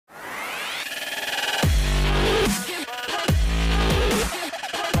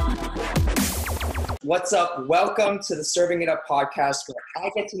What's up? Welcome to the Serving It Up podcast, where I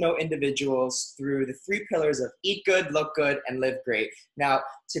get to know individuals through the three pillars of eat good, look good, and live great. Now,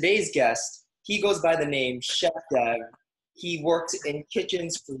 today's guest, he goes by the name Chef Dev. He worked in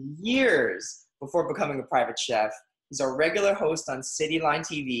kitchens for years before becoming a private chef. He's a regular host on Cityline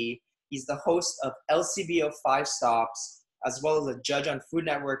TV. He's the host of LCBO 5 Stops, as well as a judge on Food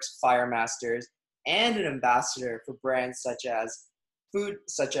Network's Fire Masters, and an ambassador for brands such as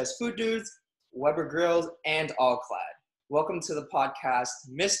Food Dudes, Weber Grills, and All Clad. Welcome to the podcast,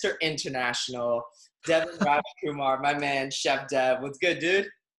 Mr. International, Dev Rajkumar, my man, Chef Dev. What's good, dude?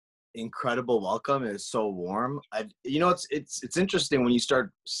 Incredible welcome. It's so warm. It's interesting when you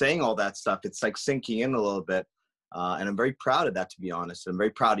start saying all that stuff. It's like sinking in a little bit, and I'm very proud of that, to be honest. I'm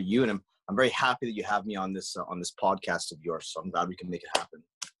very proud of you, and I'm very happy that you have me on this podcast of yours. So I'm glad we can make it happen.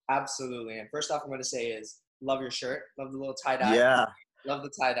 Absolutely. And first off, I'm going to say is love your shirt, love the little tie dye. Yeah, love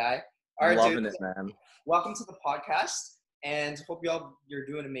the tie dye. All right, loving dude, it, man. Welcome to the podcast, and hope you're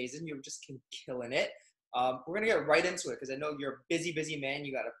doing amazing. You're just killing it. We're gonna get right into it because I know you're a busy man.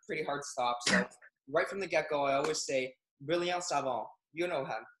 You got a pretty hard stop, so right from the get-go, I always say brilliant savant. You know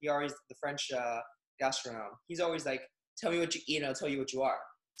him. He always the French gastronome. He's always like, tell me what you eat, and I'll tell you what you are.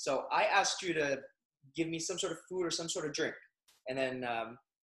 So I asked you to give me some sort of food or some sort of drink, and then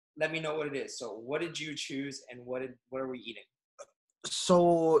let me know what it is. So what did you choose, and what are we eating?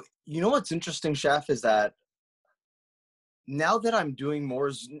 So, you know what's interesting, Chef, is that now that I'm doing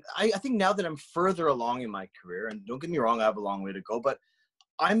more, I think now that I'm further along in my career, and don't get me wrong, I have a long way to go, but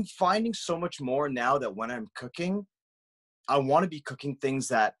I'm finding so much more now that when I'm cooking, I want to be cooking things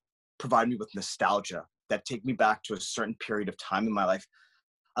that provide me with nostalgia, that take me back to a certain period of time in my life.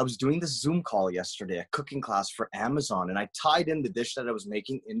 I was doing this Zoom call yesterday, a cooking class for Amazon, and I tied in the dish that I was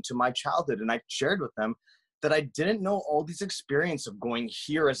making into my childhood, and I shared with them that I didn't know all these experience of going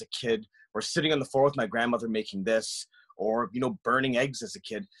here as a kid, or sitting on the floor with my grandmother making this, or, burning eggs as a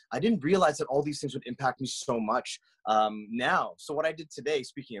kid. I didn't realize that all these things would impact me so much now. So what I did today,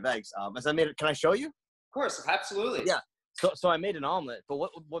 speaking of eggs, as I made it, can I show you? Of course, absolutely. Yeah. So I made an omelet, but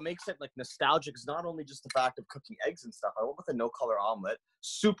what makes it like nostalgic is not only just the fact of cooking eggs and stuff. I went with a no-color omelet,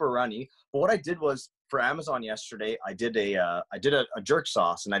 super runny. But what I did was, for Amazon yesterday, I did a jerk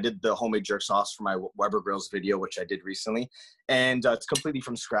sauce, and I did the homemade jerk sauce for my Weber Grills video, which I did recently, and it's completely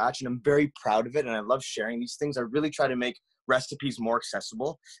from scratch, and I'm very proud of it, and I love sharing these things. I really try to make recipes more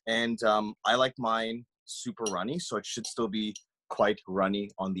accessible, and I like mine super runny, so it should still be quite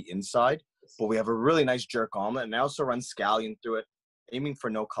runny on the inside. But we have a really nice jerk omelet, and I also run scallion through it, aiming for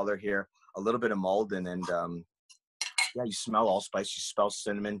no color here, a little bit of Malden, and yeah, you smell allspice, you smell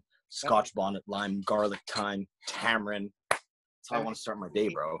cinnamon, Scotch bonnet, lime, garlic, thyme, tamarind. That's how I want to start my day,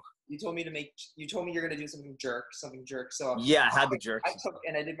 bro. You told me you're gonna do something jerk. So yeah, I had the jerk.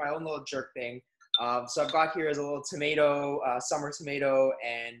 I did my own little jerk thing. So I've got here is a little tomato, summer tomato,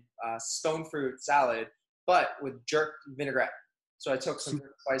 and stone fruit salad, but with jerk vinaigrette. So I took some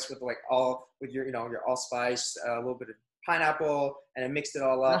spice with your allspice, a little bit of pineapple, and I mixed it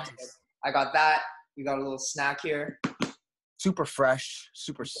all up. Nice. I got that. We got a little snack here. Super fresh,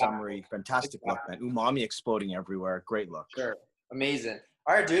 super summery, fantastic look, man. Umami exploding everywhere. Great look. Sure, amazing.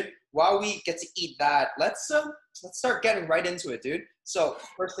 All right, dude. While we get to eat that, let's start getting right into it, dude. So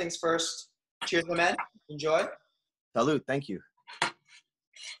first things first. Cheers, my man. Enjoy. Salud. Thank you.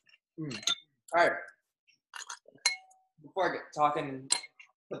 All right. Before I get talking,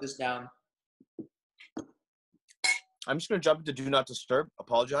 put this down. I'm just going to jump into Do Not Disturb.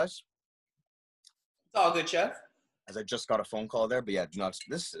 Apologize. It's all good, Chef. As I just got a phone call there. But yeah,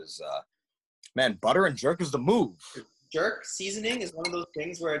 this is, man, butter and jerk is the move. Jerk seasoning is one of those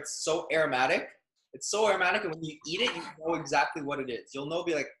things where it's so aromatic. It's so aromatic, and when you eat it, you know exactly what it is. You'll know,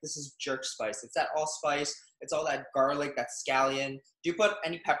 be like, this is jerk spice. It's that allspice. It's all that garlic, that scallion. Do you put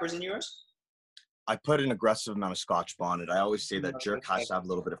any peppers in yours? I put an aggressive amount of Scotch bonnet. I always say that jerk has to have a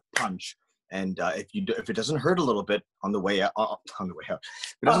little bit of punch, and if it doesn't hurt a little bit on the way out, if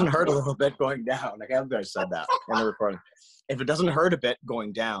it doesn't hurt a little bit going down, like I said that in the recording. If it doesn't hurt a bit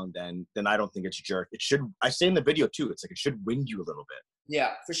going down, then I don't think it's jerk. It should. I say in the video too. It's like it should wind you a little bit.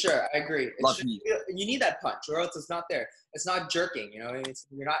 Yeah, for sure. I agree. You need that punch, or else it's not there. It's not jerking. You're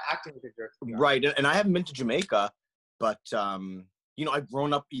not acting like a jerk. Right, and I haven't been to Jamaica, but I've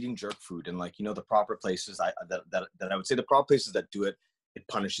grown up eating jerk food, and the proper places that I would say the proper places that do it, it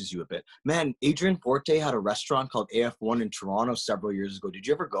punishes you a bit. Man, Adrian Forte had a restaurant called AF1 in Toronto several years ago. Did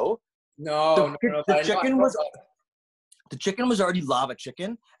you ever go? No. The chicken was already lava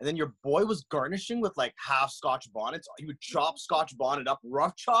chicken, and then your boy was garnishing with like half Scotch bonnets. He would chop Scotch bonnet up,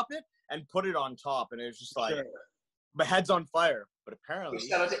 rough chop it, and put it on top, and it was just like, my head's on fire. But apparently,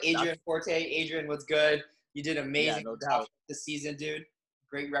 Shout out to Adrian Forte. Adrian, what's good? You did yeah, amazing no doubt. this season, dude.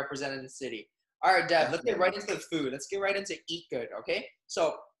 Great representing the city. All right, Dev, let's get right into the food. Let's get right into Eat Good, okay?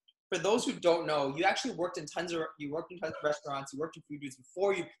 So for those who don't know, you actually worked in tons of restaurants, you worked in food dudes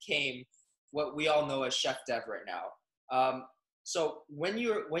before you became what we all know as Chef Dev right now. So when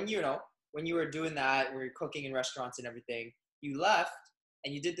you were doing that, where you're cooking in restaurants and everything, you left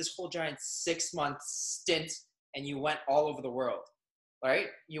and you did this whole giant 6-month stint and you went all over the world, right?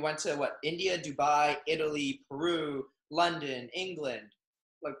 You went to what? India, Dubai, Italy, Peru, London, England.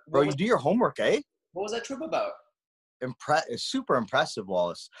 Like, Bro, you do your homework, eh? what was that trip about? It's super impressive,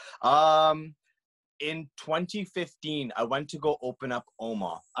 Wallace. In 2015, I went to go open up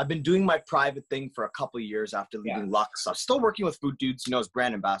Oma. I've been doing my private thing for a couple of years after leaving Lux. I'm still working with Food Dudes, as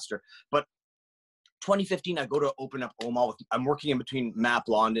brand ambassador. But 2015, I go to open up Oma. I'm working in between Matt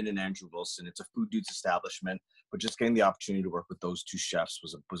Blondin and Andrew Wilson. It's a Food Dudes establishment, but just getting the opportunity to work with those two chefs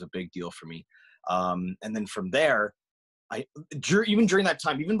was a big deal for me. And then from there, even during that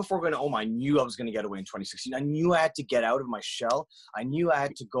time, even before going to Oma, I knew I was going to get away in 2016. I knew I had to get out of my shell. I knew I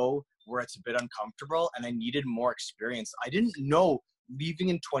had to go where it's a bit uncomfortable, and I needed more experience. I didn't know leaving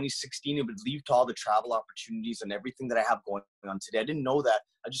in 2016, it would lead to all the travel opportunities and everything that I have going on today. I didn't know that.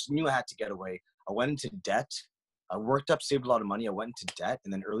 I just knew I had to get away. I went into debt. I worked up, saved a lot of money. I went into debt.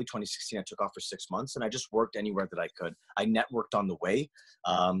 And then early 2016, I took off for 6 months, and I just worked anywhere that I could. I networked on the way.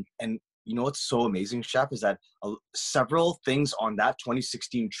 And you know what's so amazing, Chef, is that several things on that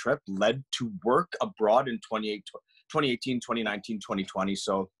 2016 trip led to work abroad in 2018, 2019, 2020.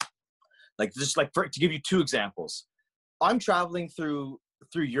 So to give you two examples, I'm traveling through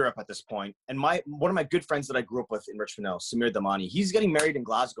Europe at this point, and one of my good friends that I grew up with in Richmond now, Samir Damani, he's getting married in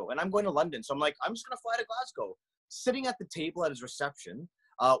Glasgow, and I'm going to London. So I'm like, I'm just going to fly to Glasgow. Sitting at the table at his reception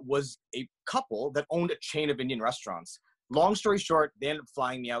was a couple that owned a chain of Indian restaurants. Long story short, they ended up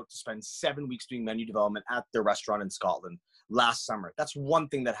flying me out to spend 7 weeks doing menu development at their restaurant in Scotland last summer. That's one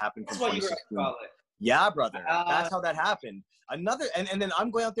thing that happened. That's why you were at Scotland. Yeah, brother. That's how that happened. And then I'm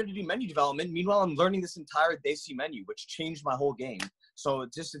going out there to do menu development. Meanwhile, I'm learning this entire Desi menu, which changed my whole game. So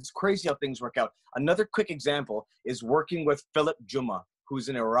it's crazy how things work out. Another quick example is working with Philip Juma, who's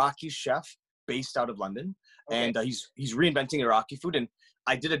an Iraqi chef based out of London. Okay. And he's reinventing Iraqi food. And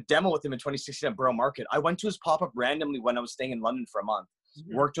I did a demo with him in 2016 at Borough Market. I went to his pop-up randomly when I was staying in London for a month.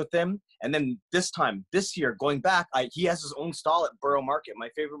 Mm-hmm. Worked with him. And then this year, going back, he has his own stall at Borough Market, my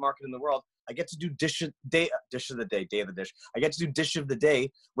favorite market in the world. I get to do day of the dish. I get to do dish of the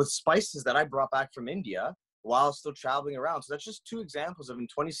day with spices that I brought back from India while still traveling around. So that's just two examples of in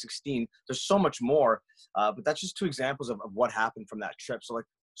 2016. There's so much more, but that's just two examples of what happened from that trip. So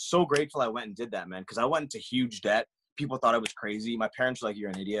so grateful I went and did that, man, because I went into huge debt. People thought I was crazy. My parents were like, "You're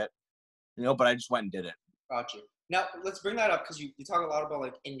an idiot," but I just went and did it. Got you. Now let's bring that up because you talk a lot about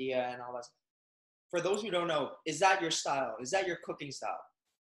like India and all that. For those who don't know, is that your style? Is that your cooking style?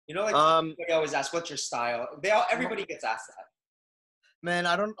 Everybody always asks, what's your style? Everybody gets asked that. Man,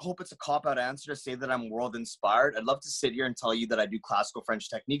 I don't hope it's a cop-out answer to say that I'm world-inspired. I'd love to sit here and tell you that I do classical French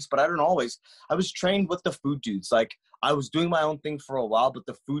techniques, but I don't always. I was trained with the Food Dudes. I was doing my own thing for a while, but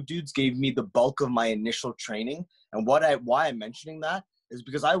the Food Dudes gave me the bulk of my initial training. And why I'm mentioning that is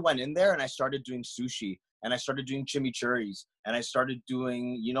because I went in there and I started doing sushi, and I started doing chimichurris, and I started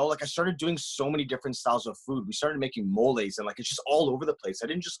doing, I started doing so many different styles of food. We started making moles, and it's just all over the place. I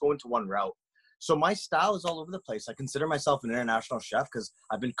didn't just go into one route. So my style is all over the place. I consider myself an international chef because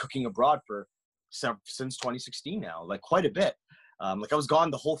I've been cooking abroad since 2016 now, quite a bit. I was gone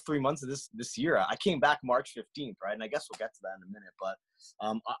the whole 3 months of this year. I came back March 15th, right? And I guess we'll get to that in a minute.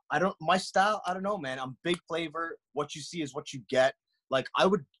 But my style, I don't know, man. I'm big flavor. What you see is what you get. I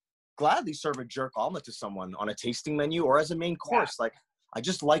would gladly serve a jerk omelet to someone on a tasting menu or as a main course. Yeah. I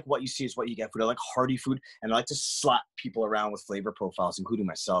just like what you see is what you get food. I like hearty food, and I like to slap people around with flavor profiles, including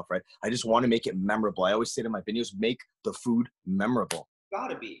myself, right? I just want to make it memorable. I always say to my videos, make the food memorable.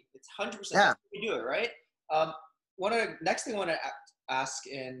 Gotta be. It's 100%. Yeah. We do it, right? Next thing I want to ask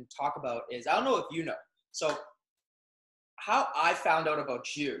and talk about is, I don't know if you know. So how I found out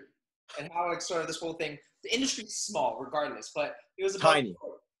about you and how sort of this whole thing, the industry's small regardless, but it was tiny.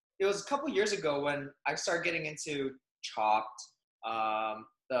 It was a couple years ago when I started getting into Chopped,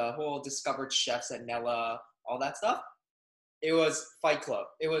 the whole Discovered Chefs at Nella, all that stuff. It was Fight Club.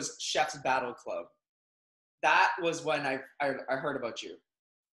 It was Chef's Battle Club. That was when I heard about you.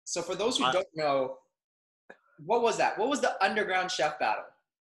 So for those who don't know, what was that? What was the Underground Chef Battle?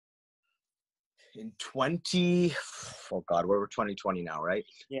 In we're 2020 now, right?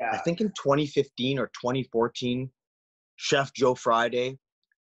 Yeah. I think in 2015 or 2014, Chef Joe Friday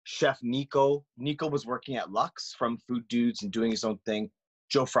Chef Nico. Nico was working at Lux from Food Dudes and doing his own thing.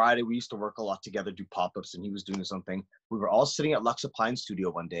 Joe Friday, we used to work a lot together, do pop-ups, and he was doing his own thing. We were all sitting at Lux Appliance Studio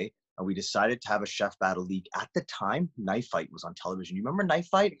one day, and we decided to have a chef battle league. At the time, Knife Fight was on television. You remember Knife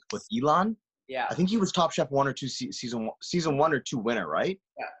Fight with Elon? Yeah. I think he was Top Chef 1 or 2 season 1 or 2 winner, right?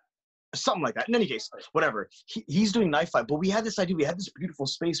 Yeah. Something like that. In any case, whatever. He's doing Knife Fight, but we had this idea. We had this beautiful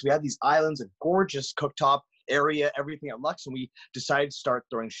space. We had these islands, a gorgeous cooktop area, everything at Lux, and we decided to start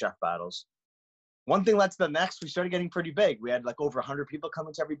throwing chef battles. One thing led to the next. We started getting pretty big. We had like over 100 people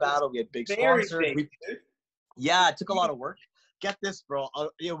coming to every battle. We had big sponsors. Yeah, it took a lot of work. Get this, bro.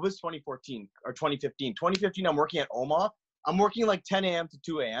 It was 2014 or 2015. 2015, I'm working at Oma. I'm working like 10 a.m. to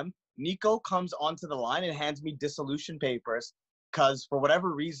 2 a.m. Nico comes onto the line and hands me dissolution papers because for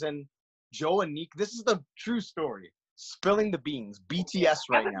whatever reason, Joe and Nico, this is the true story. Spilling the beans, BTS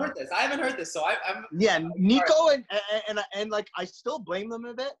right now. I haven't heard this, so I'm yeah, Nico and like I still blame them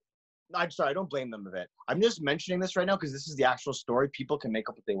a bit. I'm sorry, I don't blame them a bit. I'm just mentioning this right now because this is the actual story. People can make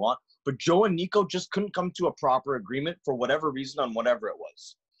up what they want. But Joe and Nico just couldn't come to a proper agreement for whatever reason on whatever it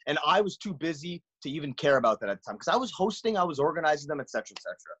was. And I was too busy to even care about that at the time because I was hosting, I was organizing them, etc.,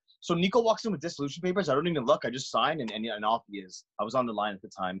 etc. So Nico walks in with dissolution papers. I don't even look. I just sign and off he is. I was on the line at the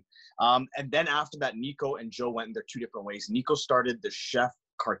time. And then after that, Nico and Joe went in their two different ways. Nico started the Chef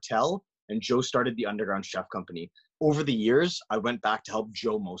Cartel and Joe started the Underground Chef Company. Over the years, I went back to help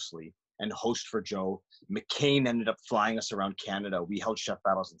Joe mostly and host for Joe. McCain ended up flying us around Canada. We held chef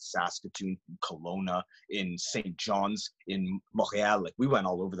battles in Saskatoon, in Kelowna, in St. John's, in Montreal. Like we went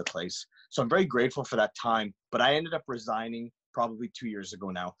all over the place. So I'm very grateful for that time. But I ended up resigning probably 2 years ago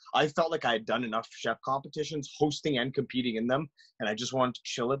now. I felt like I had done enough chef competitions, hosting and competing in them, and I just wanted to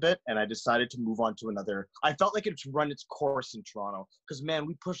chill a bit, and I decided to move on to another. I felt like it's run its course in Toronto because, man,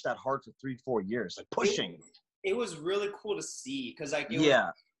 we pushed that hard for 3-4 years, like pushing. It was really cool to see because, like,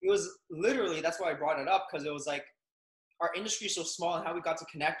 it was literally, that's why I brought it up, because it was like our industry is so small, and how we got to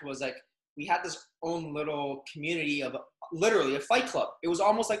connect was like we had this own little community of literally a fight club. It was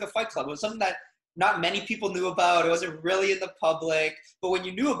almost like a fight club. It was something that not many people knew about. It wasn't really in the public, but when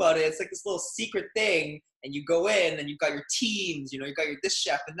you knew about it, it's like this little secret thing, and you go in and you've got your teams, you know, you got your this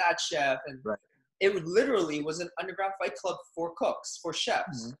chef and that chef, and right. It literally was an underground fight club for cooks, for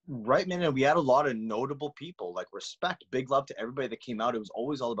chefs. Right, man. And we had a lot of notable people, like respect, big love to everybody that came out. It was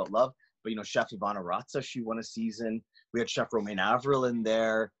always all about love. But, you know, Chef Ivana Ratza, she won a season. We had Chef Romain Avril in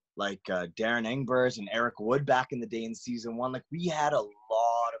there, like Darren Engbers and Eric Wood back in the day in season 1. Like we had a lot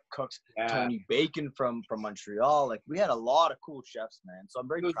of cooks. Yeah. Tony Bacon from Montreal. Like we had a lot of cool chefs, man. So I'm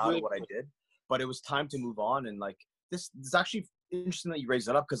very proud of what I did. But it was time to move on. And like this is actually interesting that you raised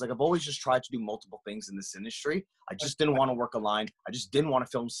that up because like I've always just tried to do multiple things in this industry. I just didn't want to work a line. I just didn't want to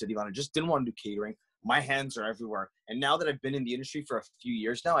film City Line. I just didn't want to do catering. My hands are everywhere. And now that I've been in the industry for a few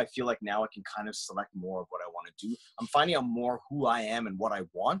years now, I feel like now I can kind of select more of what I want to do. I'm finding out more who I am and what I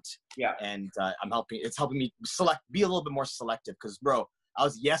want. Yeah. And it's helping me be a little bit more selective because, bro, I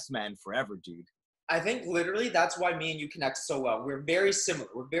was yes man forever, dude. I think literally that's why me and you connect so well. We're very similar.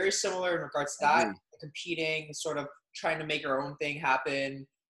 We're very similar in regards to that, competing, sort of trying to make our own thing happen.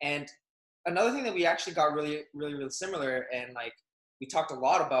 And another thing that we actually got really, really, really similar and like we talked a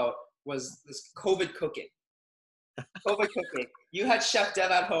lot about was this COVID cooking. COVID cooking. You had Chef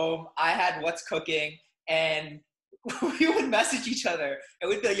Dev at home. I had What's Cooking. And we would message each other. And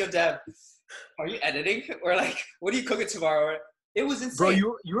we'd be like, yo, Dev, are you editing? Or like, what are you cooking tomorrow? It was insane. Bro,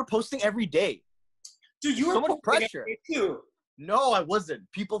 you were posting every day. Dude, you were so much pressure. Too. No, I wasn't.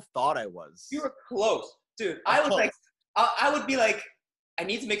 People thought I was. You were close. Dude, I was close. Like, I would be like, I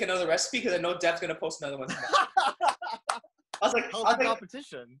need to make another recipe because I know Dev's going to post another one tomorrow. I was like,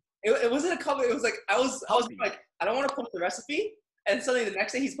 competition. It wasn't a couple. It was like, I was like, I don't want to post the recipe. And suddenly the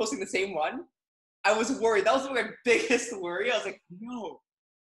next day he's posting the same one. I was worried. That was my biggest worry. I was like, no.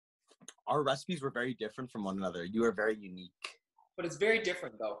 Our recipes were very different from one another. You are very unique. But it's very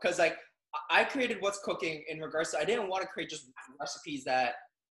different though. Because like, I created What's Cooking in regards to, I didn't want to create just recipes that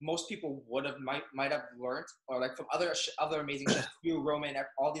most people might have learned, or like from other amazing chefs, you, Roman,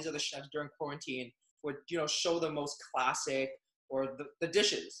 all these other chefs during quarantine would, you know, show the most classic or the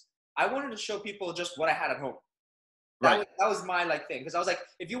dishes. I wanted to show people just what I had at home. That was my like thing, because I was like,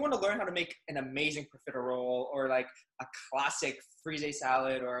 if you want to learn how to make an amazing profiterole or like a classic frisee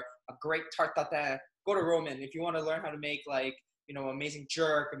salad or a great tarte tatin, go to Roman. If you want to learn how to make like, you know, amazing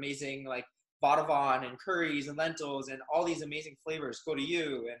jerk, amazing like Vadavan and curries and lentils and all these amazing flavors, go to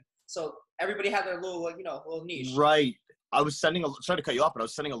you. And so everybody had their little, like, you know, little niche. Right. I was sorry to cut you off, but I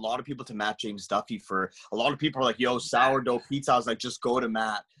was sending a lot of people to Matt James Duffy for a lot of people are like, yo, sourdough pizza. I was like, just go to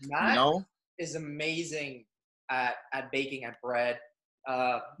Matt. Matt you know? is amazing at baking, at bread.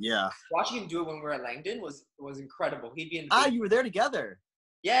 Yeah. Watching him do it when we were at Langdon was incredible. He'd be in the You were there together.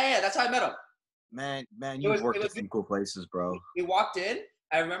 yeah, that's how I met him. Man, It you've was worked at some cool places, bro. we walked in,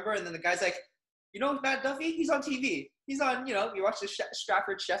 I remember, and then the guy's like, you know Matt Duffy? He's on TV. He's on, you watch the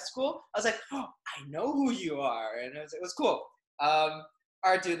Stratford Chef School. I was like, oh, I know who you are, and it was cool. All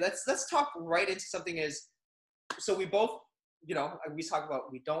right, dude, let's talk right into something. Is so we both, we talk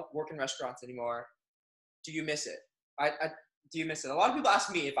about we don't work in restaurants anymore. Do you miss it? Do you miss it? A lot of people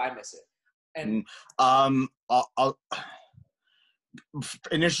ask me if I miss it, and I'll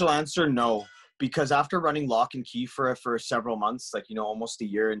initial answer, no. Because after running Lock and Key for several months, like, almost a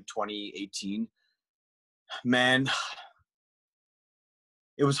year in 2018, man,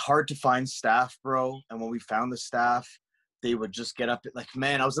 it was hard to find staff, bro. And when we found the staff, they would just get up. Like,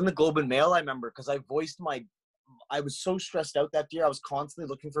 man, I was in the Globe and Mail, I remember, because I was so stressed out that year. I was constantly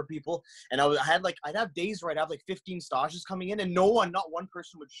looking for people. And I'd have days where I'd have like 15 stages coming in and not one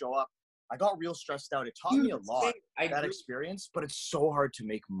person would show up. I got real stressed out. It taught me a lot, that experience, but it's so hard to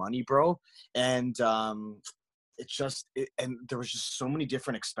make money, bro. And and there was just so many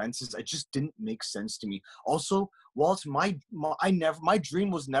different expenses. It just didn't make sense to me. Also, Walt, my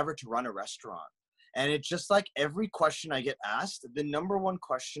dream was never to run a restaurant. And it's just like every question I get asked, the number one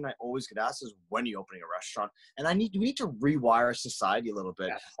question I always get asked is, when are you opening a restaurant? And we need to rewire society a little bit.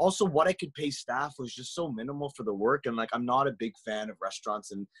 Yeah. Also, what I could pay staff was just so minimal for the work. And like, I'm not a big fan of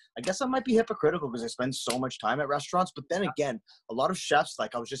restaurants. And I guess I might be hypocritical because I spend so much time at restaurants. But then again, a lot of chefs,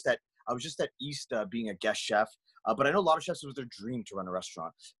 like I was just at East being a guest chef. But I know a lot of chefs, it was their dream to run a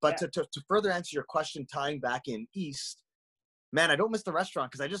restaurant. But to further answer your question, tying back in East, man, I don't miss the restaurant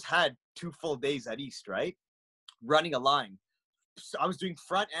because I just had 2 full days at East, right? Running a line. So I was doing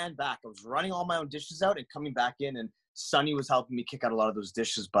front and back. I was running all my own dishes out and coming back in, and Sonny was helping me kick out a lot of those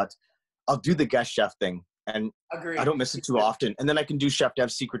dishes. But I'll do the guest chef thing, and Agreed. I don't miss it too often. And then I can do Chef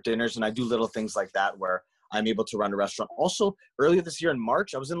Dev secret dinners, and I do little things like that where I'm able to run a restaurant. Also, earlier this year in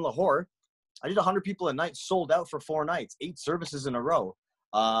March, I was in Lahore. I did 100 people a night, sold out for 4 nights, 8 services in a row.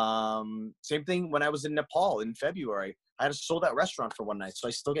 Same thing when I was in Nepal in February. I had a sold out restaurant for 1 night. So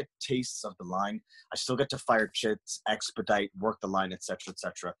I still get tastes of the line. I still get to fire chits, expedite, work the line, etc.,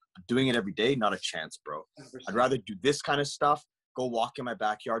 etc. But doing it every day, not a chance, bro. 100%. I'd rather do this kind of stuff, go walk in my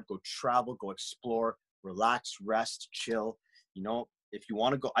backyard, go travel, go explore, relax, rest, chill. If you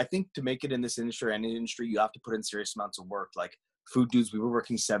want to go, I think to make it in this industry or any industry, you have to put in serious amounts of work. Like food dudes, we were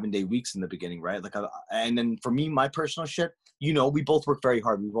working 7-day weeks in the beginning, right? Like, and then for me, my personal shit, we both work very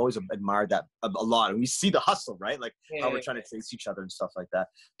hard. We've always admired that a lot. And we see the hustle, right? Like how we're trying to chase each other and stuff like that.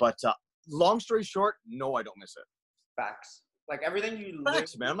 But long story short, no, I don't miss it. Facts. Like everything you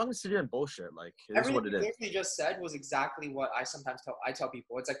Facts, man. I'm not going to sit here and bullshit. Like, it is what it is. Everything you just said was exactly what I sometimes tell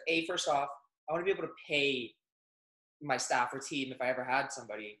people. It's like, first off, I want to be able to pay my staff or team, if I ever had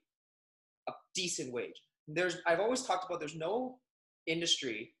somebody, a decent wage. I've always talked about there's no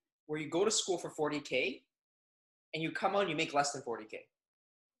industry where you go to school for $40K and you come on, you make less than $40K.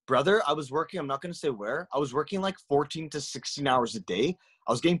 Brother, I was working, I'm not going to say where, I was working like 14 to 16 hours a day.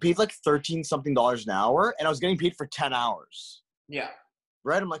 I was getting paid like 13 something dollars an hour, and I was getting paid for 10 hours. Yeah.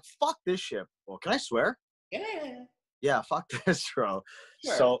 Right? I'm like, fuck this shit. Well, can I swear? Yeah. Yeah, fuck this, bro.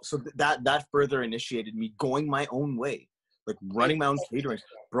 Sure. So that further initiated me going my own way. Like running my own catering.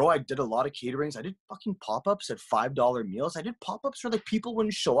 Bro, I did a lot of caterings. I did fucking pop-ups at $5 meals. I did pop-ups where like people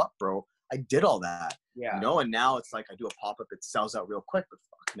wouldn't show up, bro. I did all that. Yeah. And now it's like I do a pop-up, it sells out real quick. But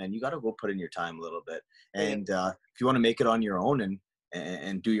fuck, man, you got to go put in your time a little bit. And if you want to make it on your own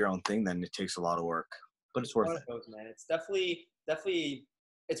and do your own thing, then it takes a lot of work. But it's worth it. Those, man. It's definitely,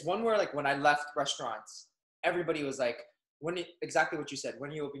 it's one where like when I left restaurants, everybody was like, exactly what you said.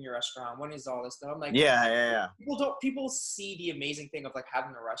 When you open your restaurant, when is all this stuff? I'm like, yeah. People see the amazing thing of like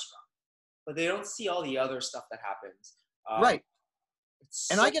having a restaurant, but they don't see all the other stuff that happens. Right.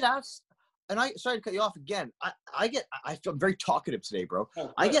 And I get asked, sorry to cut you off again. I feel very talkative today, bro.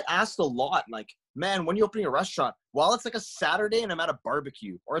 Oh, I get asked a lot, like, man, when you opening a restaurant? Well, it's like a Saturday and I'm at a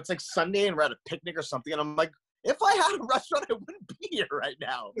barbecue, or it's like Sunday and we're at a picnic or something. And I'm like, if I had a restaurant, I wouldn't be here right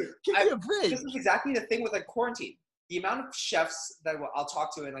now. Give me a break. This is exactly the thing with like quarantine. The amount of chefs that I'll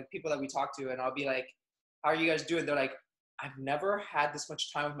talk to and like people that we talk to, and I'll be like, how are you guys doing? They're like, I've never had this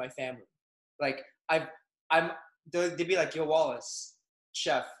much time with my family. Like they'd be like, yo, Wallace,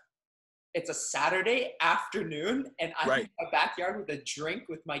 chef, it's a Saturday afternoon and I'm in my backyard with a drink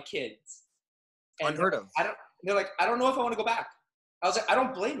with my kids. And unheard of. They're like, I don't know if I want to go back. I was like, I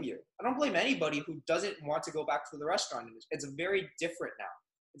don't blame you. I don't blame anybody who doesn't want to go back to the restaurant. It's very different now.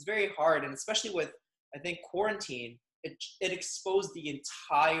 It's very hard. And especially with, I think, quarantine, it exposed the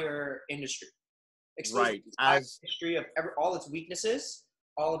entire industry. Exposes Right. its entire As history of all its weaknesses,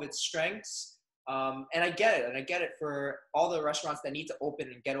 all of its strengths. And I get it. And I get it for all the restaurants that need to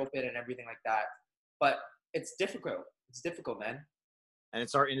open and get open and everything like that. But it's difficult. It's difficult, man. and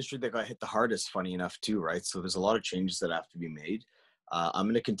it's our industry that got hit the hardest, funny enough, too, right? So there's a lot of changes that have to be made. I'm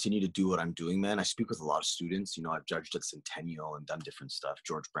going to continue to do what I'm doing, man. I speak with a lot of students. You know, I've judged at Centennial and done different stuff,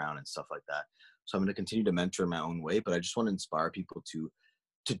 George Brown and stuff like that. So I'm going to continue to mentor in my own way, but I just want to inspire people to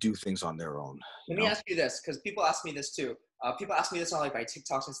do things on their own. Let me ask you this, because people ask me this too. People ask me this on like my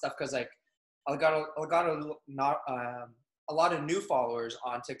TikToks and stuff, because like I got a lot of new followers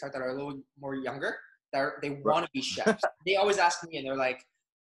on TikTok that are a little more younger. They want to be chefs. They always ask me, and they're like,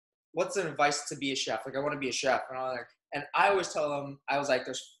 "What's the advice to be a chef?" Like, I want to be a chef, and I always tell them, I was like,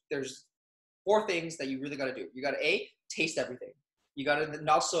 "There's 4 things that you really got to do. You got to taste everything. You got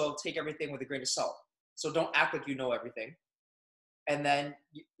to also take everything with a grain of salt. So don't act like you know everything. And then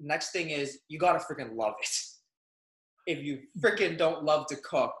next thing is you got to freaking love it. If you freaking don't love to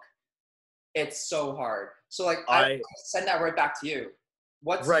cook, it's so hard. So like I send that right back to you.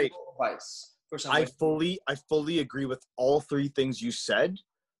 What's your advice for somebody? I fully agree with all 3 things you said,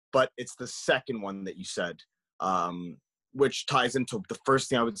 but it's the second one that you said, which ties into the first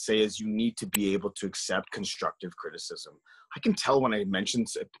thing I would say is you need to be able to accept constructive criticism. I can tell when I mention,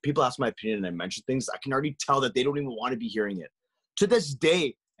 people ask my opinion and I mention things, I can already tell that they don't even want to be hearing it. To this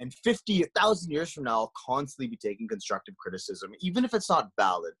day, and 1,000 years from now, I'll constantly be taking constructive criticism, even if it's not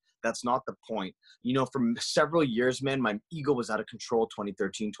valid. That's not the point. You know, for several years, man, my ego was out of control,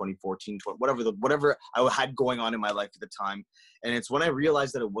 2013, 2014, whatever I had going on in my life at the time. And it's when I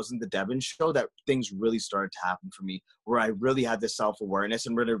realized that it wasn't the Devin show that things really started to happen for me, where I really had this self-awareness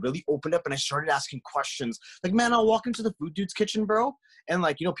and where it really opened up and I started asking questions. Like, man, I'll walk into the food dude's kitchen, bro. And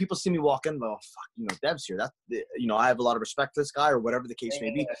like, you know, people see me walk in, oh, fuck, you know, Dev's here. That's, you know, I have a lot of respect for this guy or whatever the case may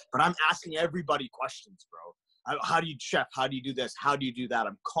be, but I'm asking everybody questions, bro. How do you chef? How do you do this? How do you do that?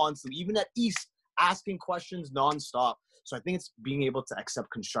 I'm constantly, even at East, asking questions nonstop. So I think it's being able to accept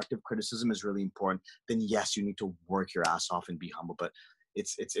constructive criticism is really important. Then yes, you need to work your ass off and be humble. But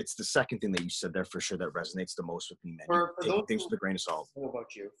it's the second thing that you said there for sure that resonates the most with me, man. For Taking things with a grain of salt. What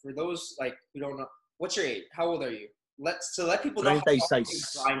about you? For those like who don't know, what's your age? How old are you? Let people know how you're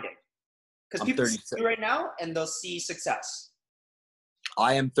grinding. Because people see you right now and they'll see success.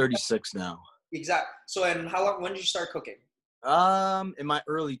 I am 36 now. Exactly. So, and when did you start cooking? In my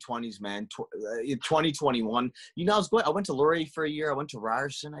early 20s, man. 2021. You know, I went to Laurier for a year. I went to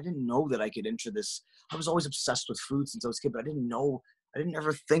Ryerson. I didn't know that I could enter this. I was always obsessed with food since I was a kid, but I didn't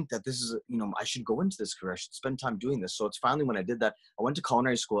ever think that this is, you know, I should go into this career. I should spend time doing this. So it's finally when I did that, I went to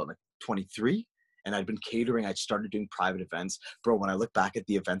culinary school at like 23. And I'd been catering. I'd started doing private events. Bro, when I look back at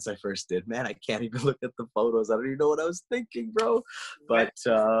the events I first did, man, I can't even look at the photos. I don't even know what I was thinking, bro. But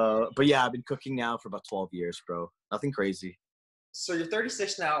yeah, I've been cooking now for about 12 years, bro. Nothing crazy. So you're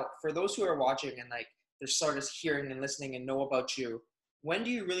 36 now. For those who are watching and like they're sort of hearing and listening and know about you, when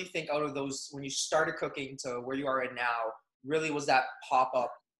do you really think out of those, when you started cooking to where you are right now, really was that pop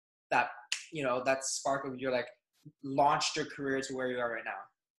up, that, you know, that spark of you're like launched your career to where you are right now?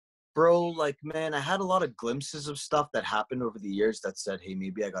 Bro, like, man, I had a lot of glimpses of stuff that happened over the years that said, hey,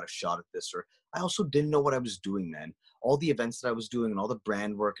 maybe I got a shot at this. Or I also didn't know what I was doing, man. All the events that I was doing and all the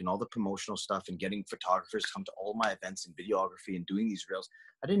brand work and all the promotional stuff and getting photographers to come to all my events and videography and doing these reels,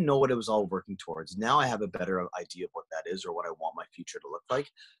 I didn't know what it was all working towards. Now I have a better idea of what that is or what I want my future to look like.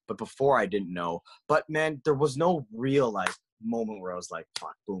 But before I didn't know. But, man, there was no real, like, moment where I was like,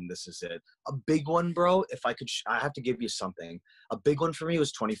 fuck, boom, this is it. A big one, bro, if I could, I have to give you something. A big one for me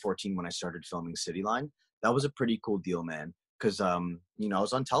was 2014 when I started filming Cityline. That was a pretty cool deal, man. Because, you know, I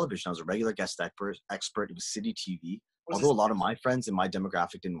was on television. I was a regular guest expert. It was City TV. Although a lot of my friends in my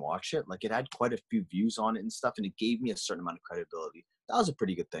demographic didn't watch it, like it had quite a few views on it and stuff, and it gave me a certain amount of credibility. That was a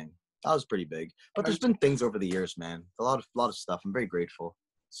pretty good thing. That was pretty big. But there's been things over the years, man. A lot of stuff. I'm very grateful.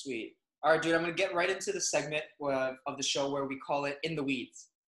 Sweet. All right, dude, I'm going to get right into the segment of the show where we call it In the Weeds.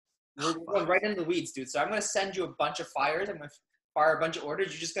 We're going right into the weeds, dude. So I'm going to send you a bunch of fires. I'm going to fire a bunch of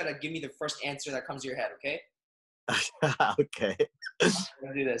orders. You just got to give me the first answer that comes to your head, okay? Okay. I'm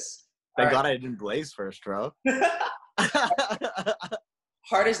going to do this. Thank God I didn't blaze first, bro.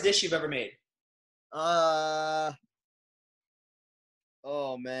 Hardest dish you've ever made? Oh,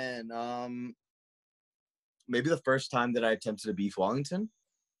 man. Maybe the first time that I attempted a beef Wellington.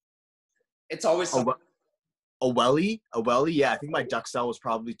 It's always something. A welly, yeah. I think my duxelle was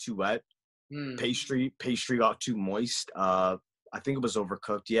probably too wet. Pastry got too moist. I think it was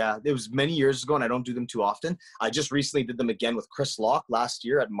overcooked. Yeah, it was many years ago, and I don't do them too often. I just recently did them again with Chris Locke last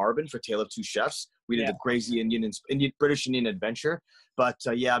year at Marvin for Tale of Two Chefs. We did the crazy British Indian adventure. But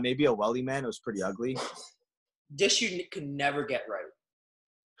yeah, maybe a welly, man. It was pretty ugly. Dish you could never get right.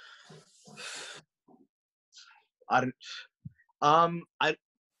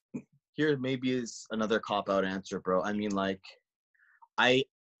 Here maybe is another cop-out answer, bro. I mean, like, I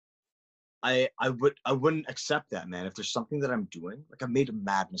wouldn't accept that, man. If there's something that I'm doing, like, I've made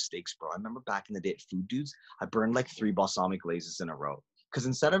mad mistakes, bro. I remember back in the day at Food Dudes, I burned like 3 balsamic glazes in a row. Because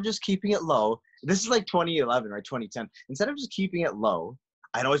instead of just keeping it low, this is like 2011 or 2010. Instead of just keeping it low,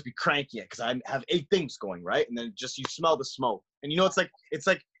 I'd always be cranking it because I have 8 things going, right? And then just you smell the smoke, and you know it's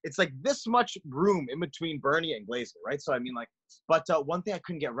like this much room in between burning it and glazing, right? So I mean, like, but one thing I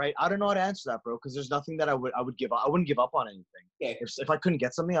couldn't get right, I don't know how to answer that, bro, because there's nothing that I would give up. I wouldn't give up on anything. Okay. If I couldn't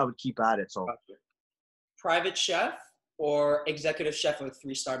get something, I would keep at it. So, private chef or executive chef with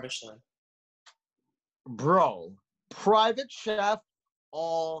 3-star Michelin? Bro, private chef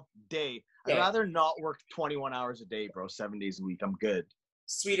all day. Okay. I'd rather not work 21 hours a day, bro. 7 days a week. I'm good.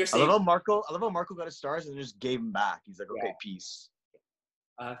 Sweet or I savory? love how Marco got his stars and just gave him back. He's like, okay, peace.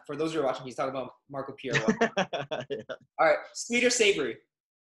 For those who are watching, he's talking about Marco Pierre. Yeah. All right, sweet or savory?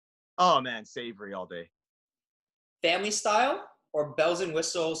 Oh man, savory all day. Family style or bells and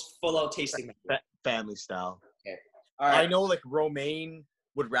whistles, full out tasting menu? Family style. Okay. All right. I know, like, Romaine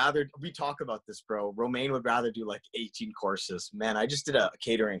would rather, we talk about this, bro. Romaine would rather do like 18 courses. Man, I just did a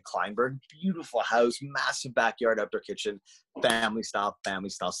catering in Kleinberg. Beautiful house, massive backyard, outdoor kitchen, family style.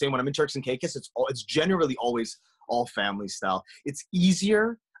 Same when I'm in Turks and Caicos, it's generally always all family style. It's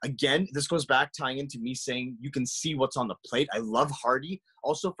easier. Again, this goes back tying into me saying you can see what's on the plate. I love hearty.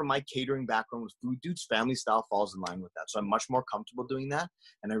 Also, from my catering background with Food Dudes, family style falls in line with that. So I'm much more comfortable doing that,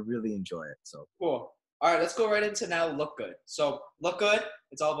 and I really enjoy it. So cool. All right, let's go right into now look good. So look good,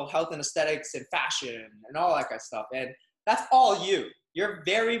 it's all about health and aesthetics and fashion and all that kind of stuff. And that's all you. You're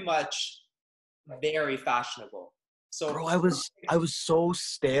very fashionable. So, bro, I was so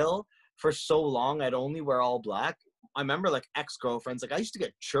stale for so long. I'd only wear all black. I remember, like, ex-girlfriends, like, I used to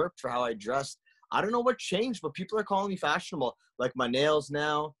get chirped for how I dressed. I don't know what changed, but people are calling me fashionable. Like, my nails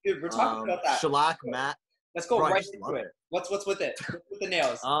now. Dude, we're talking about that. Shellac matte. Let's go bro, right into it. What's with it? What's with the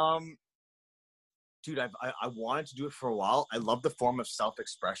nails? Dude, I wanted to do it for a while. I love the form of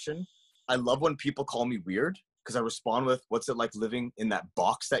self-expression. I love when people call me weird because I respond with, what's it like living in that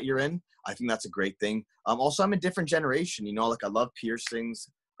box that you're in? I think that's a great thing. Also, I'm a different generation, you know, like, I love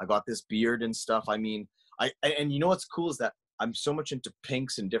piercings. I got this beard and stuff. I mean, and you know what's cool is that I'm so much into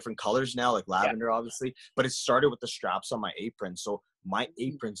pinks and different colors now, like lavender, obviously, but it started with the straps on my apron. So my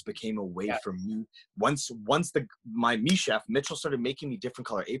aprons became a way for me. Once my chef, Mitchell, started making me different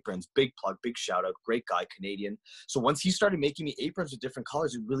color aprons, big plug, big shout out, great guy, Canadian. So once he started making me aprons with different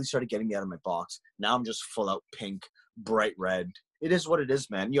colors, it really started getting me out of my box. Now I'm just full out pink, bright red. It is what it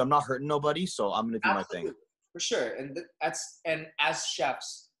is, man. I'm not hurting nobody, so I'm going to do my thing. For sure. And as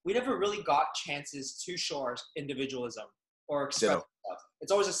chefs, we never really got chances to show our individualism or express stuff.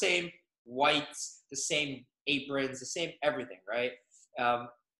 It's always the same whites, the same aprons, the same everything, right?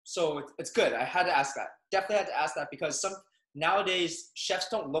 So it's good. I had to ask that. Definitely had to ask that because nowadays chefs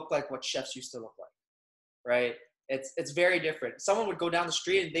don't look like what chefs used to look like, right? It's very different. Someone would go down the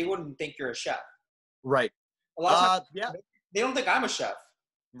street and they wouldn't think you're a chef. Right. A lot of times, they don't think I'm a chef.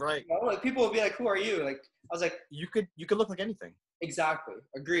 Right. You know? Like, people would be like, "Who are you?" Like, I was like, "You could look like anything." Exactly.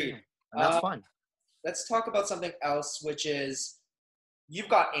 Agreed. And that's fine. Let's talk about something else, which is you've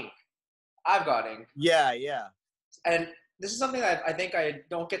got ink. I've got ink. Yeah. And this is something I think I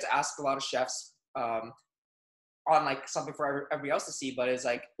don't get to ask a lot of chefs on, like, something for everybody else to see, but it's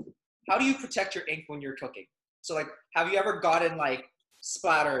like, how do you protect your ink when you're cooking? So, like, have you ever gotten, like,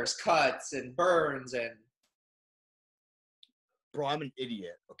 splatters, cuts, and burns? And bro, I'm an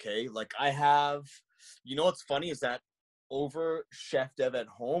idiot, okay? Like, I have, you know what's funny is that over Chef Dev at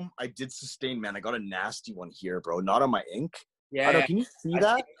home, I did sustain, man. I got a nasty one here, bro. Not on my ink. Yeah. I don't know, can you see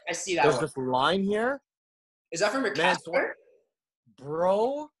that? I see that. There's this line here. Is that from your cast iron?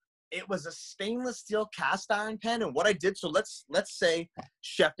 Bro, it was a stainless steel cast iron pan. And what I did, so let's say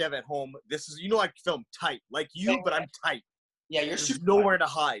Chef Dev at home, this is, you know, I film tight, like you, but I'm tight. Yeah, you're There's nowhere to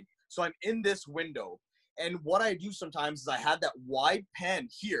hide. So I'm in this window. And what I do sometimes is I had that wide pan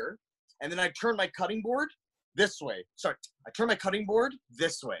here, and then I turn my cutting board this way. Sorry, I turn my cutting board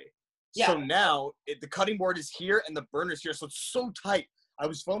this way. Yeah. So now the cutting board is here and the burner's here. So it's so tight. I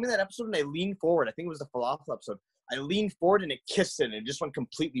was filming that episode and I leaned forward. I think it was the falafel episode. I leaned forward and it kissed it and it just went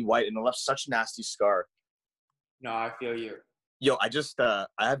completely white and it left such a nasty scar. No, I feel you. Yo, I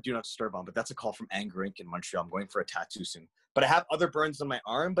have Do Not Disturb on, but that's a call from Anger Inc. in Montreal. I'm going for a tattoo soon. but I have other burns on my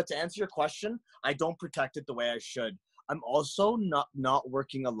arm. But to answer your question, I don't protect it the way I should. I'm also not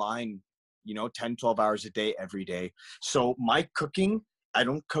working a line, 10, 12 hours a day, every day. So my cooking, I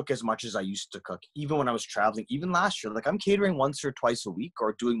don't cook as much as I used to cook, even when I was traveling, even last year. Like I'm catering once or twice a week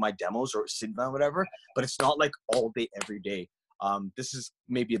or doing my demos or sitting down, whatever, but it's not like all day, every day. This is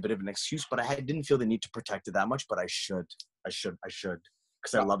maybe a bit of an excuse, but I didn't feel the need to protect it that much, but I should.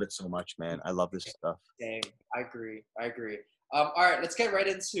 Because I love it so much, man. I love this stuff. Dang, I agree. All right, let's get right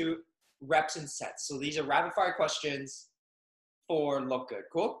into reps and sets. So these are rapid fire questions for look good.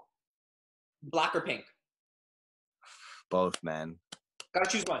 Cool? Black or pink? Both, man. Gotta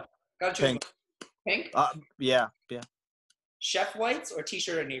choose one. Pink. Pink? Yeah. Chef whites or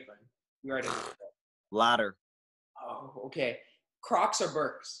t-shirt and apron? You already know. Latter. Oh, okay. Crocs or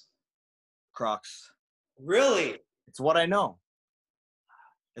Birks? Crocs. Really? It's what I know.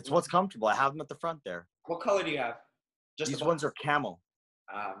 It's what's comfortable. I have them at the front there. What color do you have? Just these ones are camel.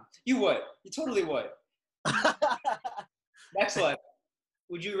 You would. You totally would. Next one.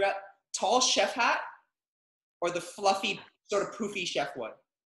 Would you tall chef hat or the fluffy, sort of poofy chef one?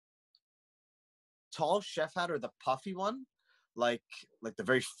 Tall chef hat or the puffy one? Like the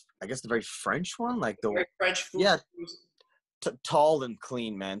very, I guess the very French one? Like the very French food. Yeah. Tall and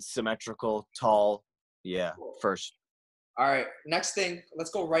clean, man. Symmetrical, tall. Yeah, cool. First. All right. Next thing, let's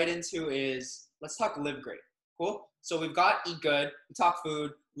go right into is, let's talk live great. Cool? So we've got eat good, we talk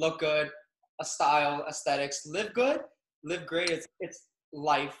food, look good, a style, aesthetics. Live good, live great. It's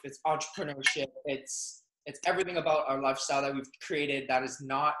life, it's entrepreneurship, it's everything about our lifestyle that we've created that is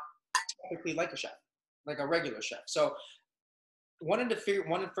not typically like a chef, like a regular chef. So one of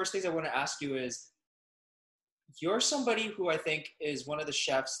the first things I want to ask you is, you're somebody who I think is one of the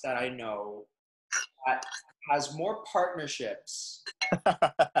chefs that I know that has more partnerships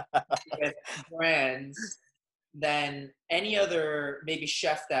with brands than any other maybe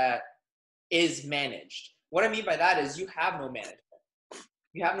chef that is managed. What I mean by that is you have no management.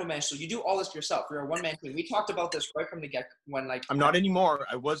 You have no management. So you do all this yourself. You're a one-man team. We talked about this right from the get when like I'm not anymore.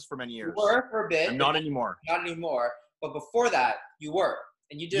 I was for many years. You were for a bit. I'm not anymore. Not anymore. But before that, you were.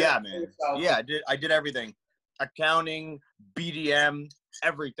 And you did man. Yourself. Yeah, I did everything. Accounting, BDM,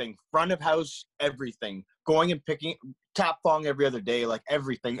 everything. Front of house, everything. Going and picking tap thong every other day, like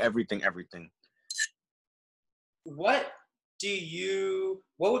everything. What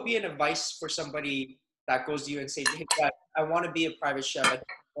would be an advice for somebody that goes to you and say, hey, Dad, I want to be a private chef,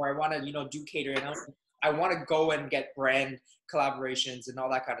 or I want to, do catering. I want to go and get brand collaborations and all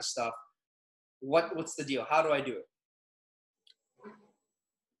that kind of stuff. What's the deal? How do I do it?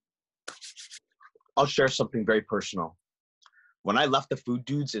 I'll share something very personal. When I left the Food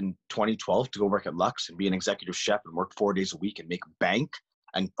Dudes in 2012 to go work at Lux and be an executive chef and work 4 days a week and make bank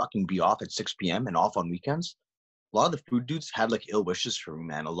and fucking be off at 6 p.m. and off on weekends, a lot of the Food Dudes had like ill wishes for me,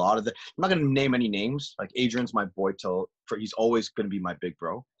 man. I'm not going to name any names. Like Adrian's my boy he's always going to be my big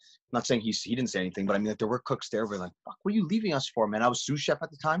bro. I'm not saying he didn't say anything, but I mean, like there were cooks there who were like, fuck, what are you leaving us for, man? I was sous chef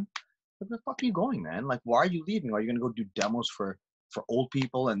at the time. Like, where the fuck are you going, man? Like, why are you leaving? Are you going to go do demos for old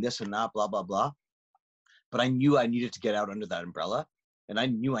people and this and that, blah, blah, blah. But I knew I needed to get out under that umbrella, and I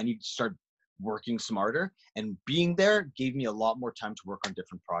knew I needed to start working smarter, and being there gave me a lot more time to work on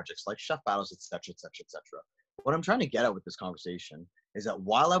different projects like chef battles, etc. What I'm trying to get at with this conversation is that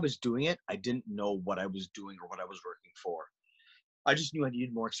while I was doing it, I didn't know what I was doing or what I was working for. I just knew I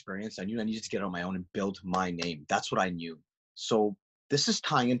needed more experience. I knew I needed to get on my own and build my name. That's what I knew. So this is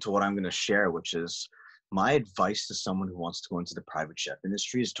tying into what I'm going to share, which is my advice to someone who wants to go into the private chef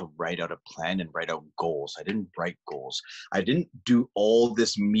industry is to write out a plan and write out goals. I didn't write goals. I didn't do all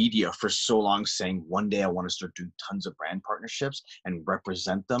this media for so long saying one day I want to start doing tons of brand partnerships and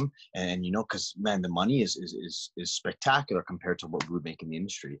represent them. And, because, man, the money is spectacular compared to what we would make in the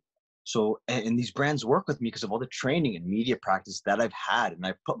industry. So, and these brands work with me because of all the training and media practice that I've had and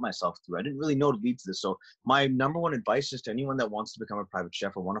I've put myself through. I didn't really know to lead to this. So my number one advice is to anyone that wants to become a private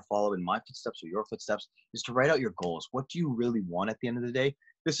chef or want to follow in my footsteps or your footsteps is to write out your goals. What do you really want at the end of the day?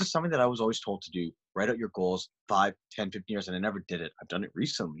 This is something that I was always told to do. Write out your goals 5, 10, 15 years, and I never did it. I've done it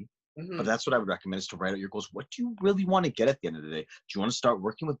recently. Mm-hmm. But that's what I would recommend is to write out your goals. What do you really want to get at the end of the day? Do you want to start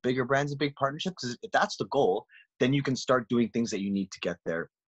working with bigger brands and big partnerships? Because if that's the goal, then you can start doing things that you need to get there.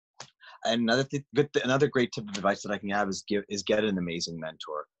 And another great tip of advice that I can have is get an amazing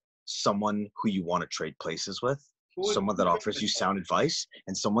mentor, someone who you want to trade places with, someone that offers you sound advice,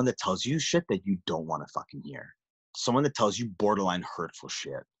 and someone that tells you shit that you don't want to fucking hear. Someone that tells you borderline hurtful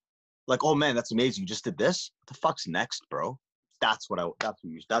shit. Like, oh man, that's amazing. You just did this. What the fuck's next, bro? That's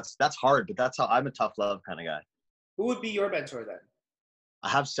hard, but that's how I'm a tough love kind of guy. Who would be your mentor then? I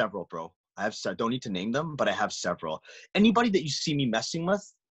have several, bro. don't need to name them, but I have several. Anybody that you see me messing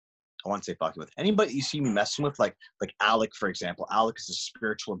with, I want to say fucking with. Anybody you see me messing with, like Alec, for example. Alec is a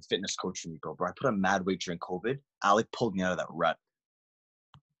spiritual and fitness coach for me, bro. I put on mad weight during COVID. Alec pulled me out of that rut.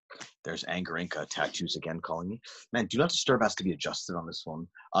 There's Anger Inca tattoos again calling me. Man, Do Not Disturb has to be adjusted on this one.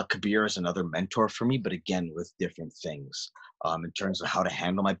 Kabir is another mentor for me, but again, with different things. In terms of how to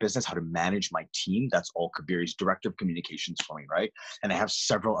handle my business, how to manage my team, that's all Kabir. He's director of communications for me, right? And I have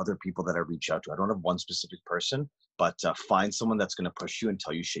several other people that I reach out to. I don't have one specific person, but find someone that's going to push you and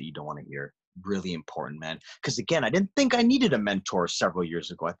tell you shit you don't want to hear. Really important, man. Because again, I didn't think I needed a mentor several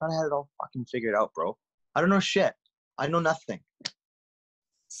years ago. I thought I had it all fucking figured out, bro. I don't know shit. I know nothing.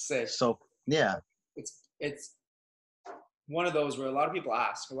 Sick. So yeah, it's one of those where a lot of people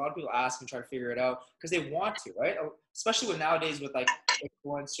ask and try to figure it out because they want to, right? Especially with nowadays with like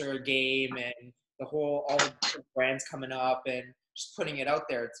influencer game and all the brands coming up and just putting it out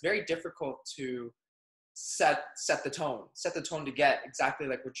there. It's very difficult to set the tone to get exactly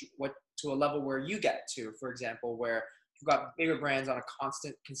like what to a level where you get to, for example, where you've got bigger brands on a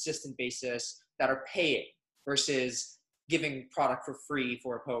consistent basis that are paying versus giving product for free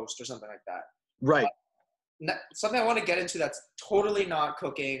for a post or something like that. Right. Something I want to get into that's totally not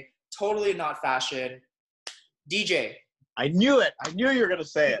cooking, totally not fashion. DJ. I knew it. I knew you were going to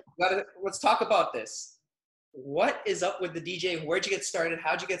say it. Let's talk about this. What is up with the DJ? Where'd you get started?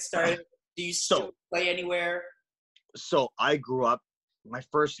 How'd you get started? Do you still play anywhere? So I grew up, my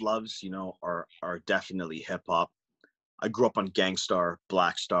first loves, are definitely hip hop. I grew up on Gangstar,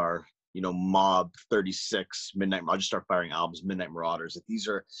 Black Star, Mob, 36, Midnight. I'll just start firing albums, Midnight Marauders. Like these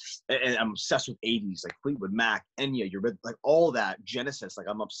are, and I'm obsessed with 80s, like Fleetwood Mac, Enya, like all that, Genesis. Like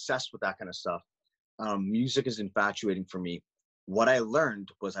I'm obsessed with that kind of stuff. Music is infatuating for me. What I learned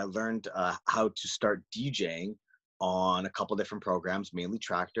was how to start DJing on a couple different programs, mainly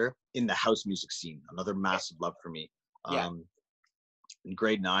Tractor, in the house music scene. Another massive love for me. In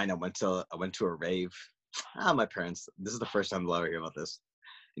grade 9, I went to a rave. My parents, this is the first time they'll ever hear about this.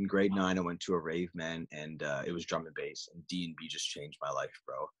 In grade 9, I went to a rave, man, and it was drum and bass, and D&B just changed my life,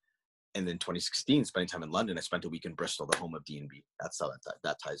 bro. And then 2016, spending time in London, I spent a week in Bristol, the home of D&B. That's how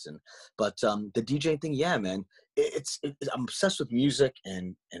that ties in. But the DJ thing, yeah, man, I'm obsessed with music,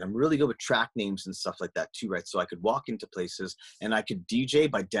 and I'm really good with track names and stuff like that too, right? So I could walk into places, and I could DJ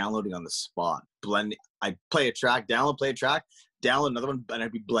by downloading on the spot. I'd play a track, download another one, and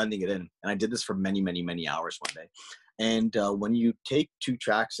I'd be blending it in. And I did this for many, many, many hours one day. And when you take two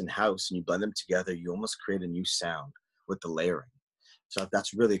tracks in house and you blend them together, you almost create a new sound with the layering. So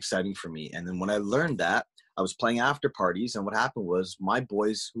that's really exciting for me. And then when I learned that, I was playing after parties. And what happened was my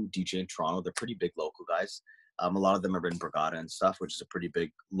boys who DJ in Toronto, they're pretty big local guys. A lot of them are in Brigada and stuff, which is a pretty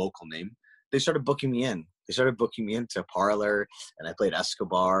big local name. They started booking me in. They started booking me into Parlor, and I played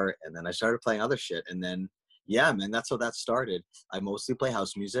Escobar, and then I started playing other shit. And then, yeah, man, that's how that started. I mostly play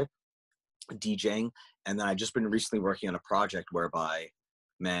house music, DJing, and then I've just been recently working on a project whereby,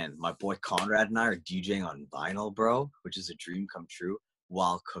 man, my boy Conrad and I are DJing on vinyl, bro, which is a dream come true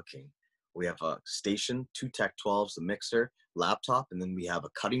while cooking. We have a station, 2 Tech 12s, a mixer, laptop, and then we have a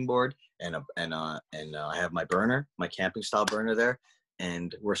cutting board and I have my burner, my camping style burner there,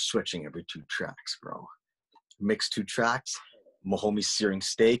 and we're switching every 2 tracks, bro. Mix 2 tracks. My homie's searing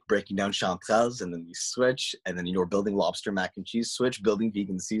steak, breaking down chanterelles, and then we switch, and then we're building lobster mac and cheese, switch, building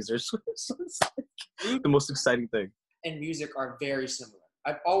vegan Caesar, switch. So it's like the most exciting thing. And music are very similar.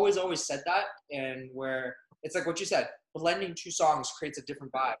 I've always said that, and where it's like what you said, blending 2 songs creates a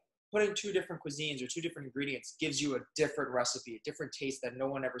different vibe. Putting 2 different cuisines or 2 different ingredients gives you a different recipe, a different taste that no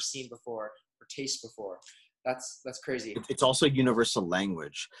one ever seen before or tasted before. That's crazy. It's also a universal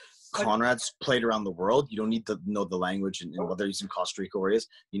language. Conrad's played around the world. You don't need to know the language, and whether he's in Costa Rica or he is.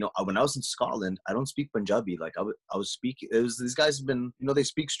 When I was in Scotland, I don't speak Punjabi. Like I was speaking. These guys have been. They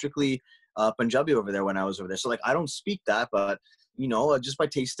speak strictly Punjabi over there when I was over there. So like I don't speak that, but just by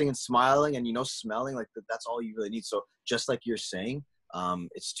tasting and smiling and smelling, like that's all you really need. So just like you're saying,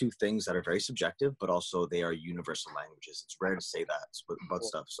 it's 2 things that are very subjective, but also they are universal languages. It's rare to say that about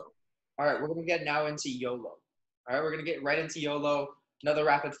stuff. So. All right, we're gonna get now into YOLO. All right, we're gonna get right into YOLO. Another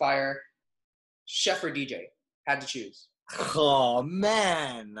rapid fire. Chef or DJ? Had to choose. Oh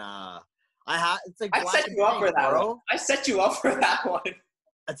man, it's like I set you up for that one. I set you up for that one.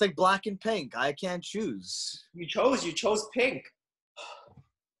 It's like black and pink. I can't choose. You chose pink.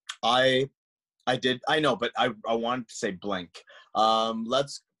 I did. I know, but I wanted to say blank.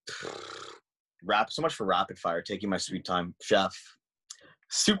 Let's so much for rapid fire. Taking my sweet time, chef.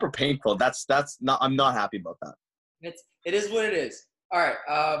 Super painful. That's not. I'm not happy about that. It is what it is. All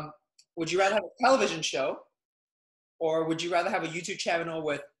right. Would you rather have a television show, or would you rather have a YouTube channel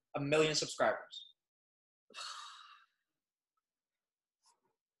with 1 million subscribers?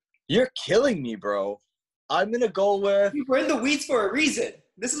 You're killing me, bro. I'm gonna go with. We're in the weeds for a reason.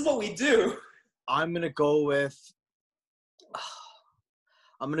 This is what we do. I'm gonna go with.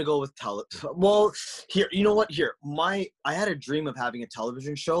 I'm gonna go with Well, here, you know what? Here, I had a dream of having a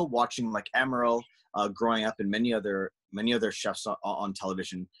television show, watching like Emerald, growing up, and many other chefs on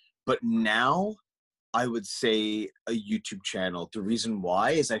television. But now, I would say a YouTube channel. The reason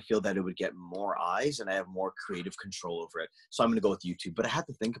why is I feel that it would get more eyes and I have more creative control over it. So I'm gonna go with YouTube. But I had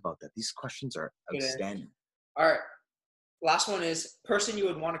to think about that. These questions are outstanding. All right. Last one is person you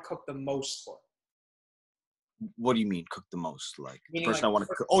would want to cook the most for. What do you mean cook the most? Like the Meaning person like, I want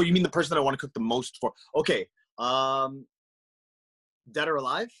to cook. Oh, you mean the person that I want to cook the most for? Okay. Dead or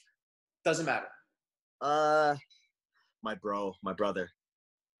alive? Doesn't matter. My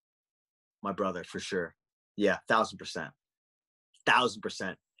brother for sure. Yeah, 1,000%.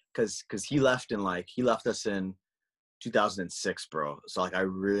 1,000%. Cause he left us in 2006, bro. So like I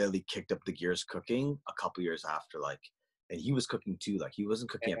really kicked up the gears cooking a couple years after, like, and he was cooking too. Like he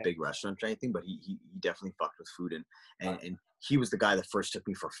wasn't cooking at big restaurants or anything, but he definitely fucked with food, and he was the guy that first took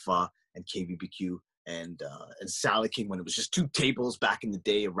me for pho and KBBQ and Salad King when it was just 2 tables back in the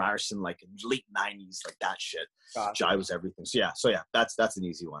day of Ryerson, like late 90s, like that shit. Gotcha. Jai was everything. So yeah, that's an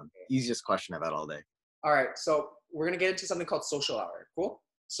easy one. Easiest question I've had all day. All right, so we're gonna get into something called social hour. Cool.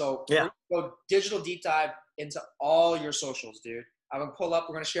 So yeah, we're gonna go digital deep dive into all your socials, dude. I'm gonna pull up.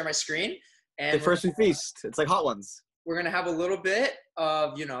 We're gonna share my screen, and first we feast. It's like hot ones. We're gonna have a little bit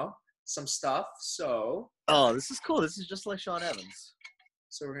of some stuff. So. Oh, this is cool. This is just like Sean Evans.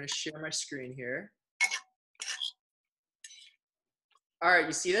 So we're gonna share my screen here. All right,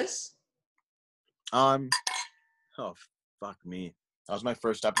 you see this? Oh, fuck me. That was my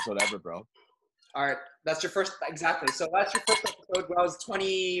first episode ever, bro. All right, that's your first, exactly. So that's your first episode. When I was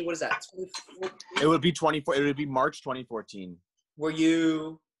 20, what is that? 2014? It would be March 2014. Were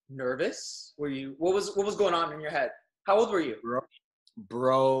you nervous? What was going on in your head? How old were you?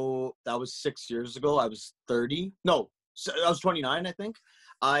 Bro, that was 6 years ago. I was 30. No, I was 29, I think.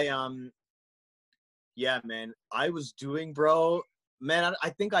 Yeah, man. I was doing, bro. Man, I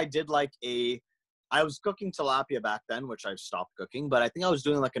think I did I was cooking tilapia back then, which I've stopped cooking, but I think I was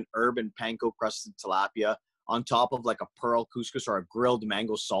doing like an herb and panko crusted tilapia on top of like a pearl couscous or a grilled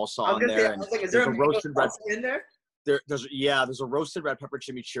mango salsa on there. Is there a roasted red in there? There's a roasted red pepper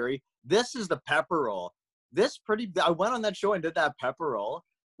chimichurri. This is the pepper roll. I went on that show and did that pepper roll,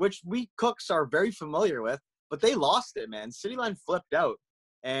 which we cooks are very familiar with, but they lost it, man. Cityline flipped out.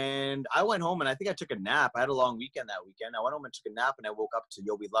 And I went home and I think I took a nap. I had a long weekend that weekend. I went home and took a nap and I woke up to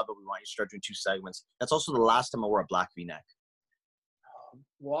Yo, we love it. We want you to start doing 2 segments. That's also the last time I wore a black V-neck.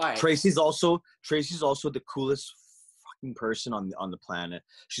 Why? Tracy's also the coolest fucking person on the planet.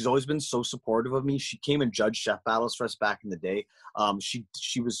 She's always been so supportive of me. She came and judged chef battles for us back in the day.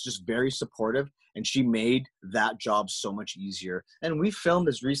 She was just very supportive and she made that job so much easier. And we filmed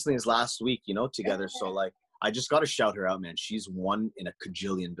as recently as last week, together. So like, I just got to shout her out, man. She's 1 in a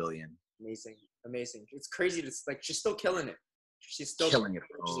cajillion billion. Amazing. It's crazy. It's like she's still killing it. She's still killing it,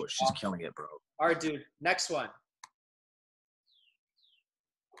 bro. She's killing it, bro. All right, dude. Next one.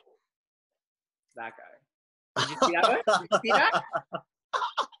 That guy. Did you see that one? Did you see that?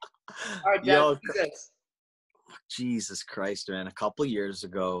 All right, Dev, who's this? Jesus Christ, man. A couple years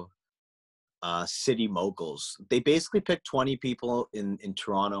ago, City Moguls. They basically picked 20 people in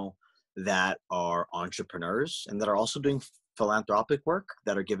Toronto that are entrepreneurs and that are also doing philanthropic work,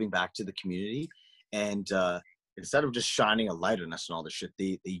 that are giving back to the community. And instead of just shining a light on us and all this shit,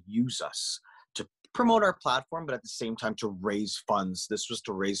 they use us to promote our platform, but at the same time to raise funds. This was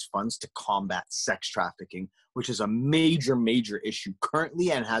to raise funds to combat sex trafficking, which is a major, major issue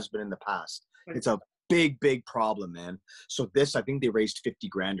currently and has been in the past. It's a big problem, man. So I think they raised 50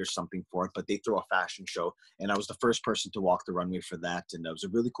 grand or something for it, but they throw a fashion show and I was the first person to walk the runway for that. And it was a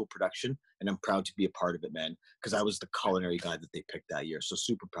really cool production and I'm proud to be a part of it, man, because I was the culinary guy that they picked that year. So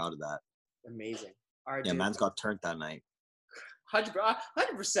super proud of that. Amazing. All right, yeah, dude. Man's got turned that night.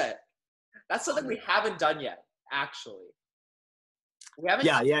 100%. That's something we haven't done yet, actually. We haven't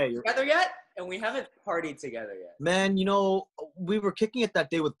together yet, and we haven't partied together yet. Man, we were kicking it that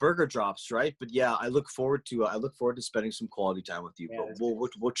day with burger drops, right? But yeah, I look forward to spending some quality time with you. Yeah, but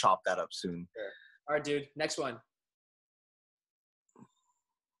we'll chop that up soon. Sure. All right, dude. Next one.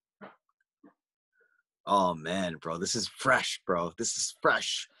 Oh man, bro, this is fresh, bro. This is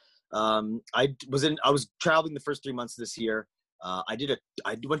fresh. I was traveling the first 3 months of this year. I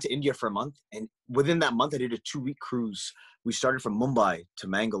went to India for a month, and within that month, I did a 2-week cruise. We started from Mumbai to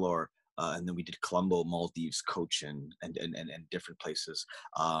Mangalore, and then we did Colombo, Maldives, Cochin, and different places.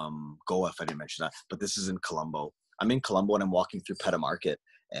 Goa, if I didn't mention that, but this is in Colombo. I'm in Colombo and I'm walking through Peta Market,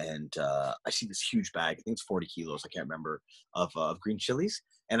 and I see this huge bag. I think it's 40 kilos. I can't remember of green chilies.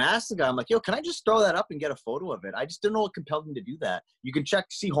 And I asked the guy, I'm like, yo, can I just throw that up and get a photo of it? I just didn't know what compelled me to do that. You can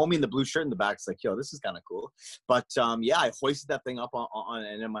see homie in the blue shirt in the back. It's like, yo, this is kind of cool. But yeah, I hoisted that thing up on,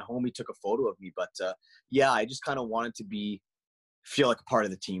 and then my homie took a photo of me. But yeah, I just kind of wanted to feel like a part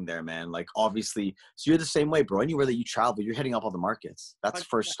of the team there, man. Like, obviously, so you're the same way, bro. Anywhere that you travel, you're hitting up all the markets. That's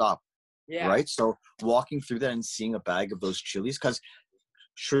first stop. Yeah. Right? So walking through that and seeing a bag of those chilies, because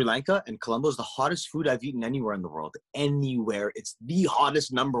Sri Lanka and Colombo is the hottest food I've eaten anywhere in the world. Anywhere. It's the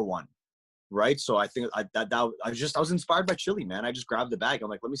hottest #1. Right? So I think I was inspired by chili, man. I just grabbed the bag. I'm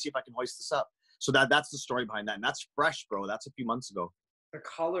like, let me see if I can hoist this up. So that's the story behind that. And that's fresh, bro. That's a few months ago. The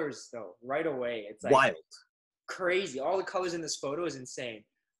colors, though, right away. It's like wild. Crazy. All the colors in this photo is insane.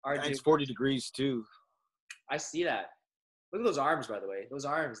 And it's 40 degrees, too. I see that. Look at those arms, by the way. Those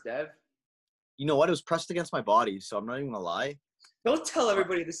arms, Dev. You know what? It was pressed against my body, so I'm not even gonna lie. Don't tell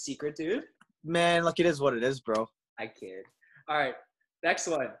everybody the secret, dude. Man, like, it is what it is, bro. I kid. All right, next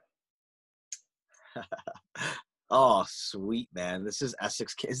one. Oh, sweet, man. This is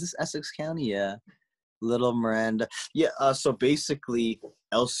Essex. Is this Essex County? Yeah. Little Miranda. Yeah, so basically,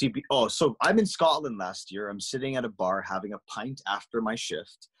 LCB. Oh, so I'm in Scotland last year. I'm sitting at a bar having a pint after my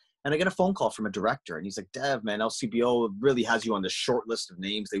shift, and I get a phone call from a director, and he's like, Dev, man, LCBO really has you on the short list of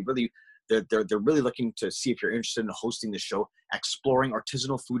names. They're really looking to see if you're interested in hosting the show, exploring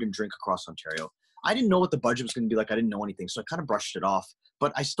artisanal food and drink across Ontario. I didn't know what the budget was going to be like. I didn't know anything, so I kind of brushed it off.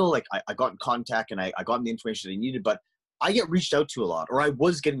 But I still, like, I got in contact, and I got the information that I needed, but I get reached out to a lot, or I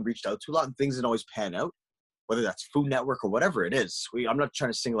was getting reached out to a lot, and things didn't always pan out, whether that's Food Network or whatever it is. I'm not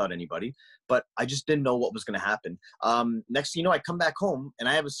trying to single out anybody, but I just didn't know what was going to happen. Next thing you know, I come back home, and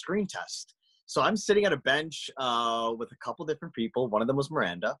I have a screen test. So I'm sitting at a bench with a couple different people. One of them was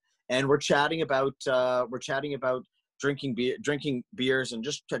Miranda, and we're chatting about drinking beers and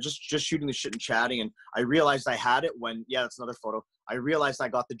just shooting the shit and chatting. And I realized I had it when, yeah, that's another photo. I realized I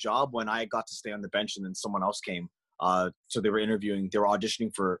got the job when I got to stay on the bench, and then someone else came. So they were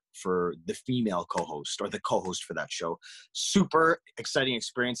auditioning for the female co-host, or the co-host for that show. Super exciting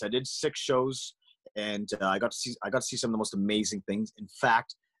experience. I did 6 shows, and I got to see some of the most amazing things. In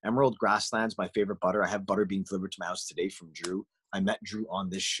fact, Emerald Grasslands, my favorite butter. I have butter being delivered to my house today from Drew. I met Drew on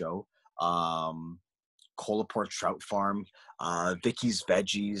this show. Colaport Trout Farm, Vicky's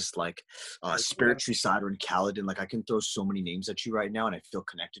Veggies, like Spirit Tree Cider in Caledon. Like, I can throw so many names at you right now, and I feel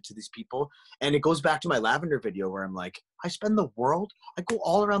connected to these people. And it goes back to my lavender video where I'm like, I go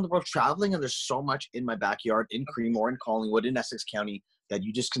all around the world traveling, and there's so much in my backyard, in Creemore, in Collingwood, in Essex County, that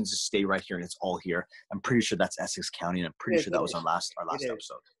you just can just stay right here, and it's all here. I'm pretty sure that's Essex County, and I'm pretty sure that was our last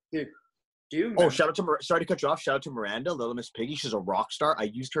episode. Dude. Sorry to cut you off. Shout out to Miranda, Little Miss Piggy. She's a rock star. I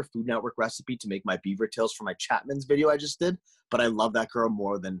used her Food Network recipe to make my beaver tails for my Chapman's video I just did. But I love that girl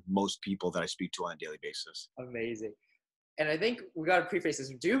more than most people that I speak to on a daily basis. Amazing. And I think we got to preface this.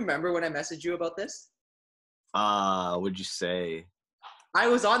 Do you remember when I messaged you about this? What'd you say? I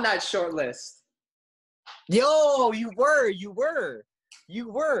was on that short list. Yo, you were.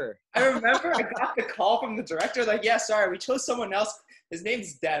 I remember I got the call from the director, like, yeah, sorry, we chose someone else. His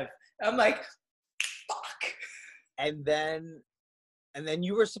name's Dev. I'm like, fuck. And then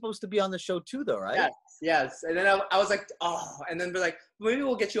you were supposed to be on the show too, though, right? Yes. And then I was like, oh. And then we're like, maybe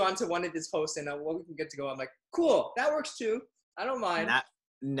we'll get you onto one of these posts, and we'll get to go. I'm like, cool, that works too. I don't mind.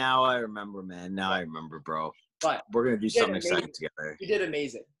 Now I remember, man. Now I remember, bro. But we're gonna do something exciting together. You did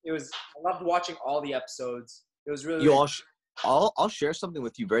amazing. I loved watching all the episodes. It was really. I'll share something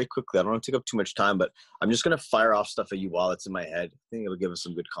with you very quickly. I don't want to take up too much time, but I'm just going to fire off stuff at you while it's in my head. I think it'll give us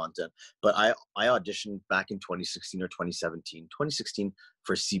some good content. But I auditioned back in 2016 or 2017. 2016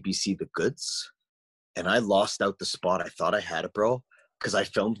 for CBC The Goods, and I lost out the spot. I thought I had it, bro, because I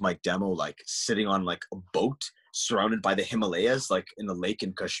filmed my demo like sitting on like a boat surrounded by the Himalayas, like in the lake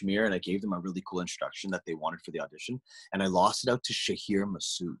in Kashmir, and I gave them a really cool introduction that they wanted for the audition, and I lost it out to Shahir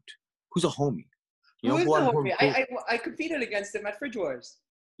Masood, who's a homie. I competed against him at Fridge Wars.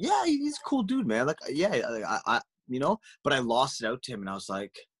 Yeah, he's a cool dude, man. Like, yeah, I but I lost it out to him, and I was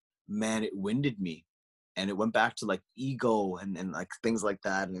like, man, it winded me. And it went back to like ego and like things like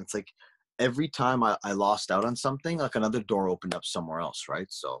that. And it's like every time I lost out on something, like another door opened up somewhere else, right?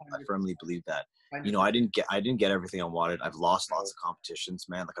 So 100%. I firmly believe that. I didn't get everything I wanted. I've lost lots of competitions,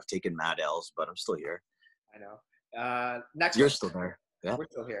 man. Like, I've taken mad L's, but I'm still here. I know. Next You're still there. Yeah. We're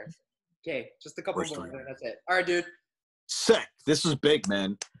still here. Okay, just a couple more. That's it. All right, dude. Sick. This was big,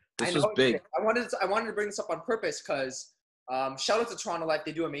 man. This was big. I wanted to bring this up on purpose because shout out to Toronto Life.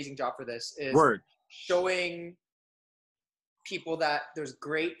 They do an amazing job for this. Is Word. showing people that there's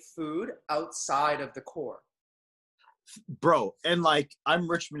great food outside of the core. Bro, and like I'm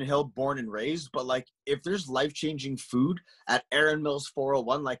Richmond Hill born and raised, but like if there's life-changing food at Aaron Mills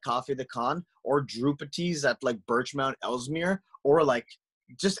 401 like Coffee the Con, or Drupatees at like Birchmount Ellesmere, or like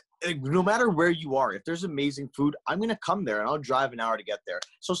just like, no matter where you are, if there's amazing food, I'm gonna come there and I'll drive an hour to get there.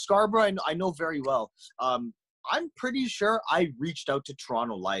 So Scarborough, I know very well. I'm pretty sure I reached out to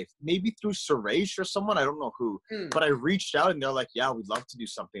Toronto Life, maybe through Suresh or someone, I don't know who, but I reached out and they're like, yeah, we'd love to do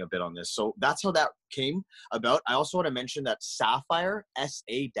something a bit on this. So that's how that came about. I also want to mention that Sapphire,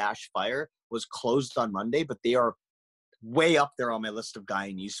 SA-Fire, was closed on Monday, but they are way up there on my list of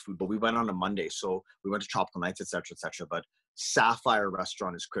Guyanese food. But we went on a Monday, so we went to Tropical Nights, etc., etc. But Sapphire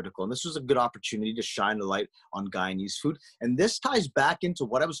restaurant is critical, and this was a good opportunity to shine a light on Guyanese food. And this ties back into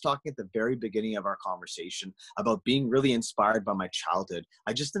what I was talking at the very beginning of our conversation about being really inspired by my childhood.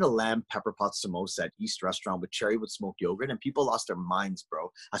 I just did a lamb pepper pot samosa at East Restaurant with cherry with smoked yogurt, and people lost their minds, bro,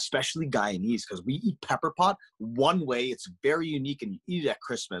 especially Guyanese, because we eat pepper pot one way. It's very unique, and you eat it at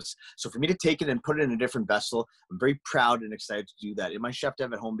Christmas. So for me to take it and put it in a different vessel, I'm very proud and excited to do that. In my Chef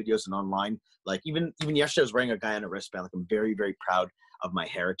Dev at Home videos and online, like even yesterday I was wearing a Guyana wristband. Like I'm very, very proud of my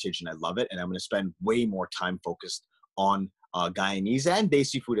heritage and I love it. And I'm going to spend way more time focused on Guyanese and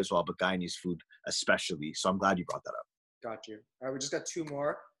Desi food as well, but Guyanese food especially. So I'm glad you brought that up. Got you. All right, we just got two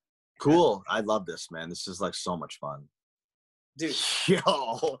more. Cool. I love this, man. This is like so much fun. Dude.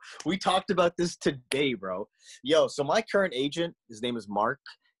 Yo, we talked about this today, bro. Yo, so my current agent, his name is Mark.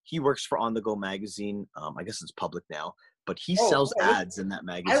 He works for On The Go magazine. I guess it's public now, but he sells ads in that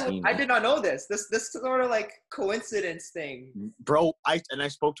magazine. I did not know this. This sort of like coincidence thing. Bro, I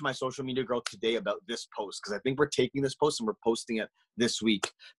spoke to my social media girl today about this post because I think we're taking this post and we're posting it this week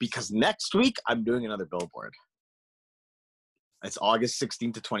because next week I'm doing another billboard. It's August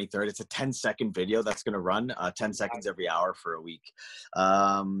 16th to 23rd. It's a 10-second video that's going to run 10 seconds every hour for a week.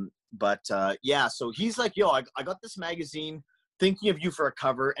 Yeah, so he's like, yo, I got this magazine, thinking of you for a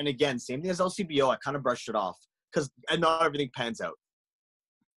cover. And again, same thing as LCBO, I kind of brushed it off because not everything pans out.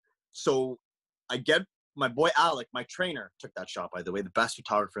 So I get my boy Alec, my trainer, took that shot, by the way, the best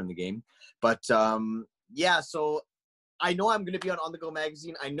photographer in the game. But yeah, so I know I'm going to be on The Go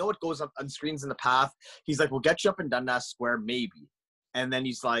magazine. I know it goes up on screens in the path. He's like, we'll get you up in Dundas Square, maybe. And then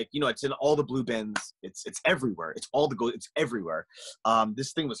he's like, you know, it's in all the blue bins. It's everywhere. It's all the go. It's everywhere.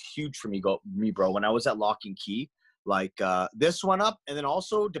 This thing was huge for me, bro. When I was at Lock and Key, like this one up, and then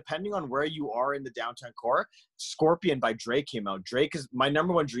also depending on where you are in the downtown core, Scorpion by Drake came out. Drake is my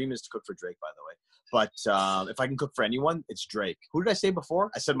number one dream is to cook for Drake, by the way. But if I can cook for anyone, it's Drake. Who did I say before?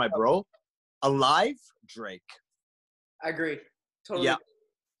 I said my bro. Alive, Drake. I agree. Totally. Yeah.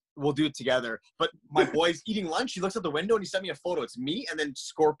 We'll do it together. But my boy's eating lunch. He looks at the window and he sent me a photo. It's me and then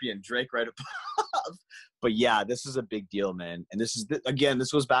Scorpion, Drake right above. But yeah, this is a big deal, man. And this is, again,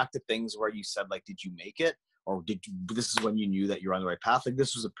 this goes back to things where you said, like, did you make it? Or this is when you knew that you're on the right path? Like,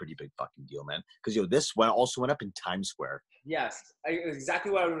 this was a pretty big fucking deal, man. Because, this also went up in Times Square. Yes.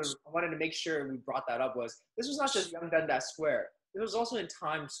 Exactly what I wanted to make sure we brought that up was, this was not just Young Dundas Square. It was also in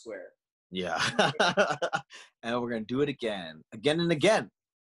Times Square. Yeah. And we're going to do it again and again.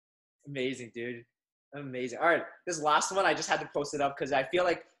 Amazing, dude. Amazing. All right. This last one, I just had to post it up because I feel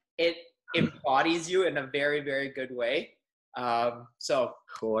like it embodies you in a very, very good way. So.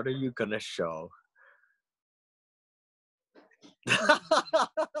 What are you going to show?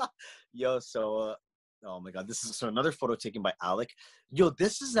 Yo, so oh my god, this is so another photo taken by Alec. Yo,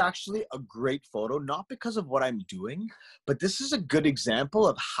 this is actually a great photo, not because of what I'm doing, but this is a good example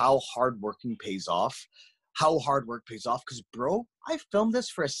of how hard working pays off. How hard work pays off. Because, bro, I filmed this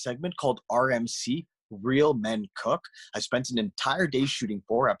for a segment called RMC, Real Men Cook. I spent an entire day shooting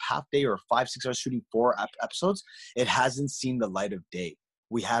a half day or 5-6 hours shooting 4 episodes. It hasn't seen the light of day.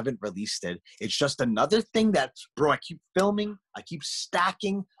 We haven't released it. It's just another thing that, bro, I keep filming, I keep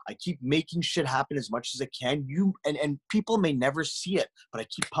stacking, I keep making shit happen as much as I can. And people may never see it, but I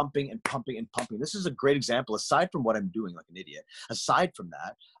keep pumping and pumping and pumping. This is a great example, aside from what I'm doing like an idiot. Aside from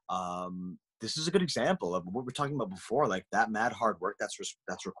that, this is a good example of what we're talking about before, like that mad hard work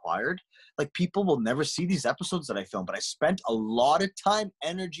that's required. Like, people will never see these episodes that I filmed, but I spent a lot of time,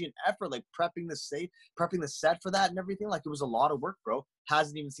 energy, and effort, like prepping the set for that and everything. Like, it was a lot of work, bro.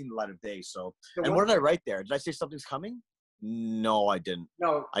 Hasn't even seen the light of day. So, and what did I write there? Did I say something's coming? No, I didn't.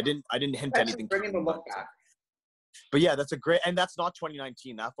 No, I didn't hint anything. Bringing the look back. But yeah, that's a great, and that's not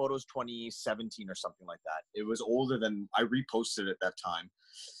 2019. That photo is 2017 or something like that. It was older than I reposted at that time.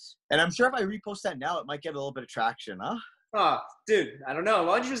 And I'm sure if I repost that now, it might get a little bit of traction, huh? Oh, dude, I don't know.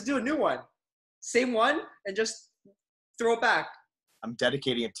 Why don't you just do a new one? Same one and just Throw it back. I'm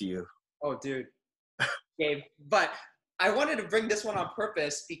dedicating it to you. Oh, dude. Gabe. But I wanted to bring this one on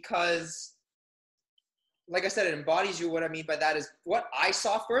purpose because, like I said, it embodies you. What I mean by that is what I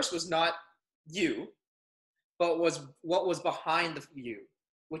saw first was not you, but was what was behind the you,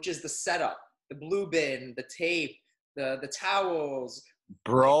 which is the setup, the blue bin, the tape, the towels.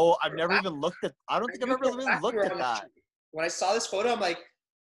 Bro, I've never even looked at, I don't think I've ever really Exactly looked at that. When I saw this photo, I'm like,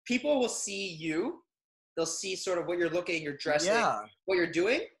 people will see you. They'll see sort of what you're looking, you're dressing, Yeah. what you're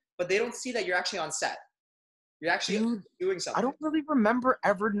doing, but they don't see that you're actually on set. You're actually doing something. I don't really remember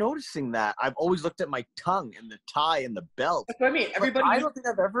ever noticing that. I've always looked at my tongue and the tie and the belt. That's what I mean. Everybody. I don't think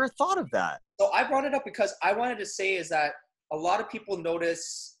I've ever thought of that. So I brought it up because I wanted to say is that a lot of people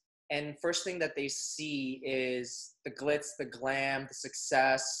notice, and first thing that they see is the glitz, the glam, the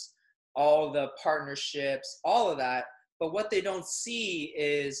success, all the partnerships, all of that. But what they don't see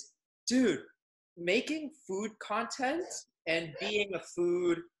is, dude, making food content and being a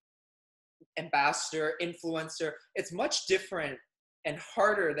food ambassador, influencer, it's much different and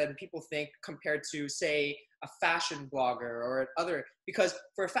harder than people think compared to, say, a fashion blogger or other, because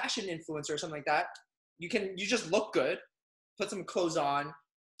for a fashion influencer or something like that, you just look good, put some clothes on,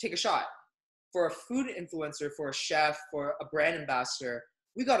 take a shot. For a food influencer, for a chef, for a brand ambassador,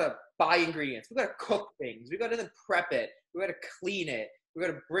 we gotta buy ingredients, we gotta cook things, we gotta then prep it, we gotta clean it, we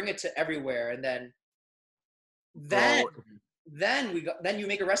gotta bring it to everywhere, and then you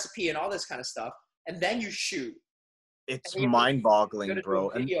make a recipe and all this kind of stuff, and then you shoot. It's mind-boggling, bro.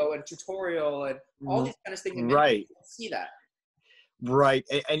 And video and tutorial and all these kind of things. And right. See that. Right.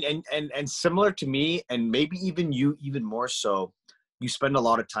 And similar to me, and maybe even you, even more so, you spend a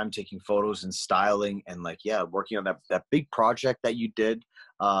lot of time taking photos and styling and like, yeah, working on that big project that you did,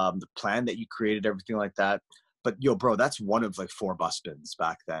 the plan that you created, everything like that. But yo, bro, that's one of like 4 bus bins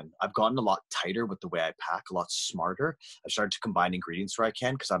back then. I've gotten a lot tighter with the way I pack, a lot smarter. I've started to combine ingredients where I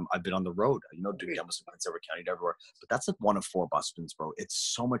can because I've been on the road, doing demos in Prince Edward County everywhere. But that's like one of 4 bus bins, bro. It's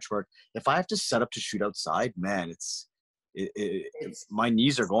so much work. If I have to set up to shoot outside, man, my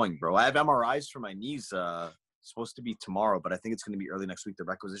knees are going, bro. I have MRIs for my knees. Supposed to be tomorrow, but I think it's going to be early next week. The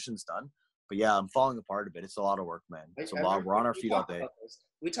requisition's done. But yeah, I'm falling apart a bit. It's a lot of work, man. It's a lot. We're on our feet all day.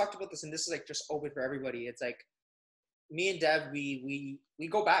 We talked about this, and this is like just open for everybody. It's like me and Dev, we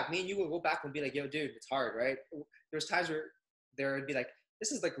go back. Me and you will go back and be like, yo, dude, it's hard, right? There's times where there would be like,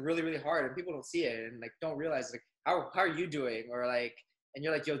 this is like really, really hard, and people don't see it and like don't realize like how are you doing, or like, and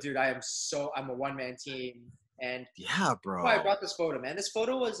you're like, yo, dude, I'm a one-man team, and yeah, bro. I brought this photo, man. This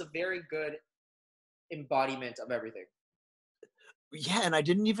photo was a very good embodiment of everything. Yeah, and I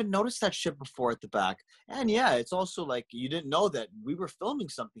didn't even notice that shit before at the back. And yeah, it's also like you didn't know that we were filming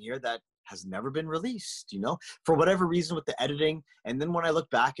something here that has never been released, for whatever reason with the editing. And then when I look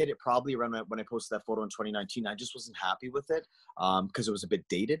back at it, probably around when I posted that photo in 2019, I just wasn't happy with it because it was a bit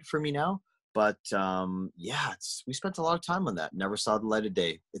dated for me now. But yeah, we spent a lot of time on that. Never saw the light of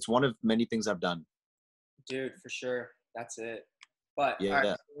day. It's one of many things I've done. Dude, for sure. That's it. But yeah, all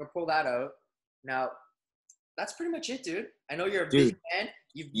right, we're gonna pull that out. Now, that's pretty much it, dude. I know you're a busy man.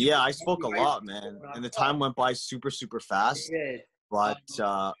 I spoke a lot, man. And the time went by super, super fast. It did. But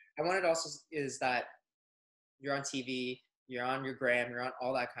I wanted also is that you're on TV, you're on your gram, you're on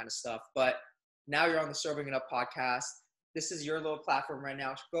all that kind of stuff. But now you're on the Serving It Up podcast. This is your little platform right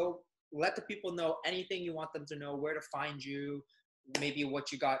now. Go let the people know anything you want them to know, where to find you, maybe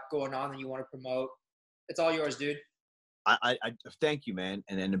what you got going on that you want to promote. It's all yours, dude. I thank you, man.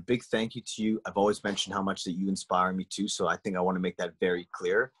 And a big thank you to you. I've always mentioned how much that you inspire me too. So I think I want to make that very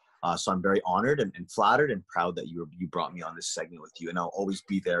clear. So I'm very honored and flattered and proud that you brought me on this segment with you. And I'll always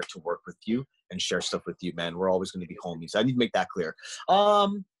be there to work with you and share stuff with you, man. We're always going to be homies. I need to make that clear.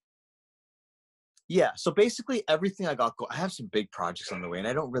 Yeah, so basically everything I got, I have some big projects on the way, and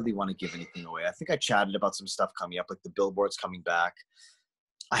I don't really want to give anything away. I think I chatted about some stuff coming up, like the billboards coming back.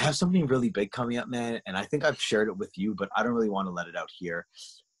 I have something really big coming up, man, and I think I've shared it with you, but I don't really want to let it out here.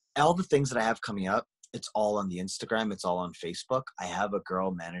 All the things that I have coming up, it's all on the Instagram. It's all on Facebook. I have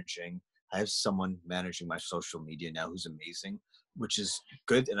someone managing my social media now who's amazing, which is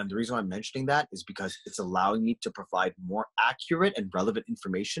good. And the reason why I'm mentioning that is because it's allowing me to provide more accurate and relevant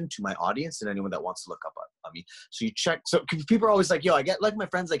information to my audience and anyone that wants to look up on me. So you check. So people are always like, yo, I get like my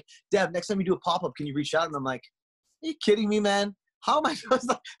friends like, Dev, next time you do a pop-up, can you reach out? And I'm like, are you kidding me, man? How am I supposed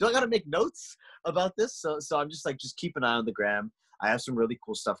to, do I got to make notes about this? So I'm just like, just keep an eye on the gram. I have some really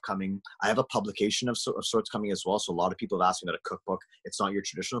cool stuff coming. I have a publication of sorts coming as well. So a lot of people have asked me about a cookbook. It's not your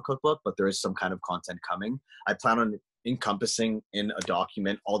traditional cookbook, but there is some kind of content coming. I plan on encompassing in a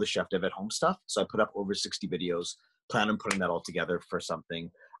document all the Chef Dev at Home stuff. So I put up over 60 videos, plan on putting that all together for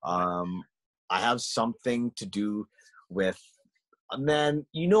something. I have something to do with, man,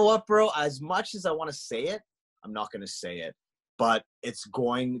 you know what, bro? As much as I want to say it, I'm not going to say it. But it's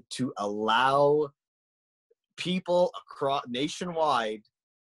going to allow people across nationwide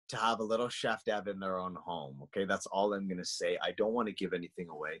to have a little Chef Dev in their own home. Okay, that's all I'm gonna say. I don't want to give anything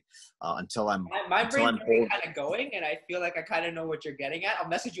away until I'm. My brain's kind of going, and I feel like I kind of know what you're getting at. I'll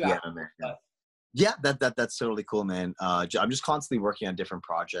message you after. Man. Yeah, that's totally cool, man. I'm just constantly working on different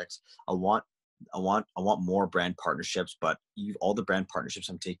projects. I want more brand partnerships, but all the brand partnerships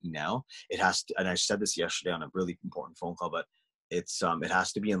I'm taking now, it has to. And I said this yesterday on a really important phone call, but it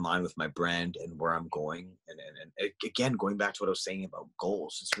has to be in line with my brand and where I'm going. And again, going back to what I was saying about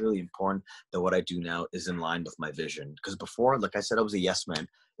goals, it's really important that what I do now is in line with my vision. Because before, like I said, I was a yes man.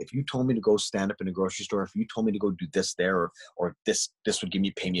 If you told me to go stand up in a grocery store, if you told me to go do this there, or this would pay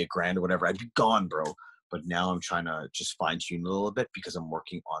me $1,000 or whatever, I'd be gone, bro. But now I'm trying to just fine tune a little bit because I'm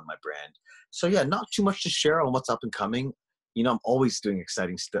working on my brand. So yeah, not too much to share on what's up and coming. You know, I'm always doing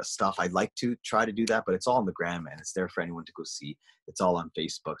exciting stuff. I'd like to try to do that, but it's all on the gram, man. It's there for anyone to go see. It's all on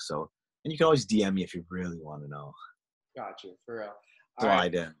Facebook. So, and you can always DM me if you really want to know. Got you, for real. All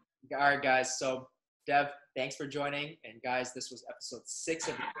right, guys. So, Dev, thanks for joining. And guys, this was episode 6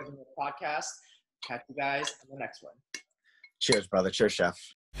 of the podcast. Catch you guys on the next one. Cheers, brother. Cheers, chef.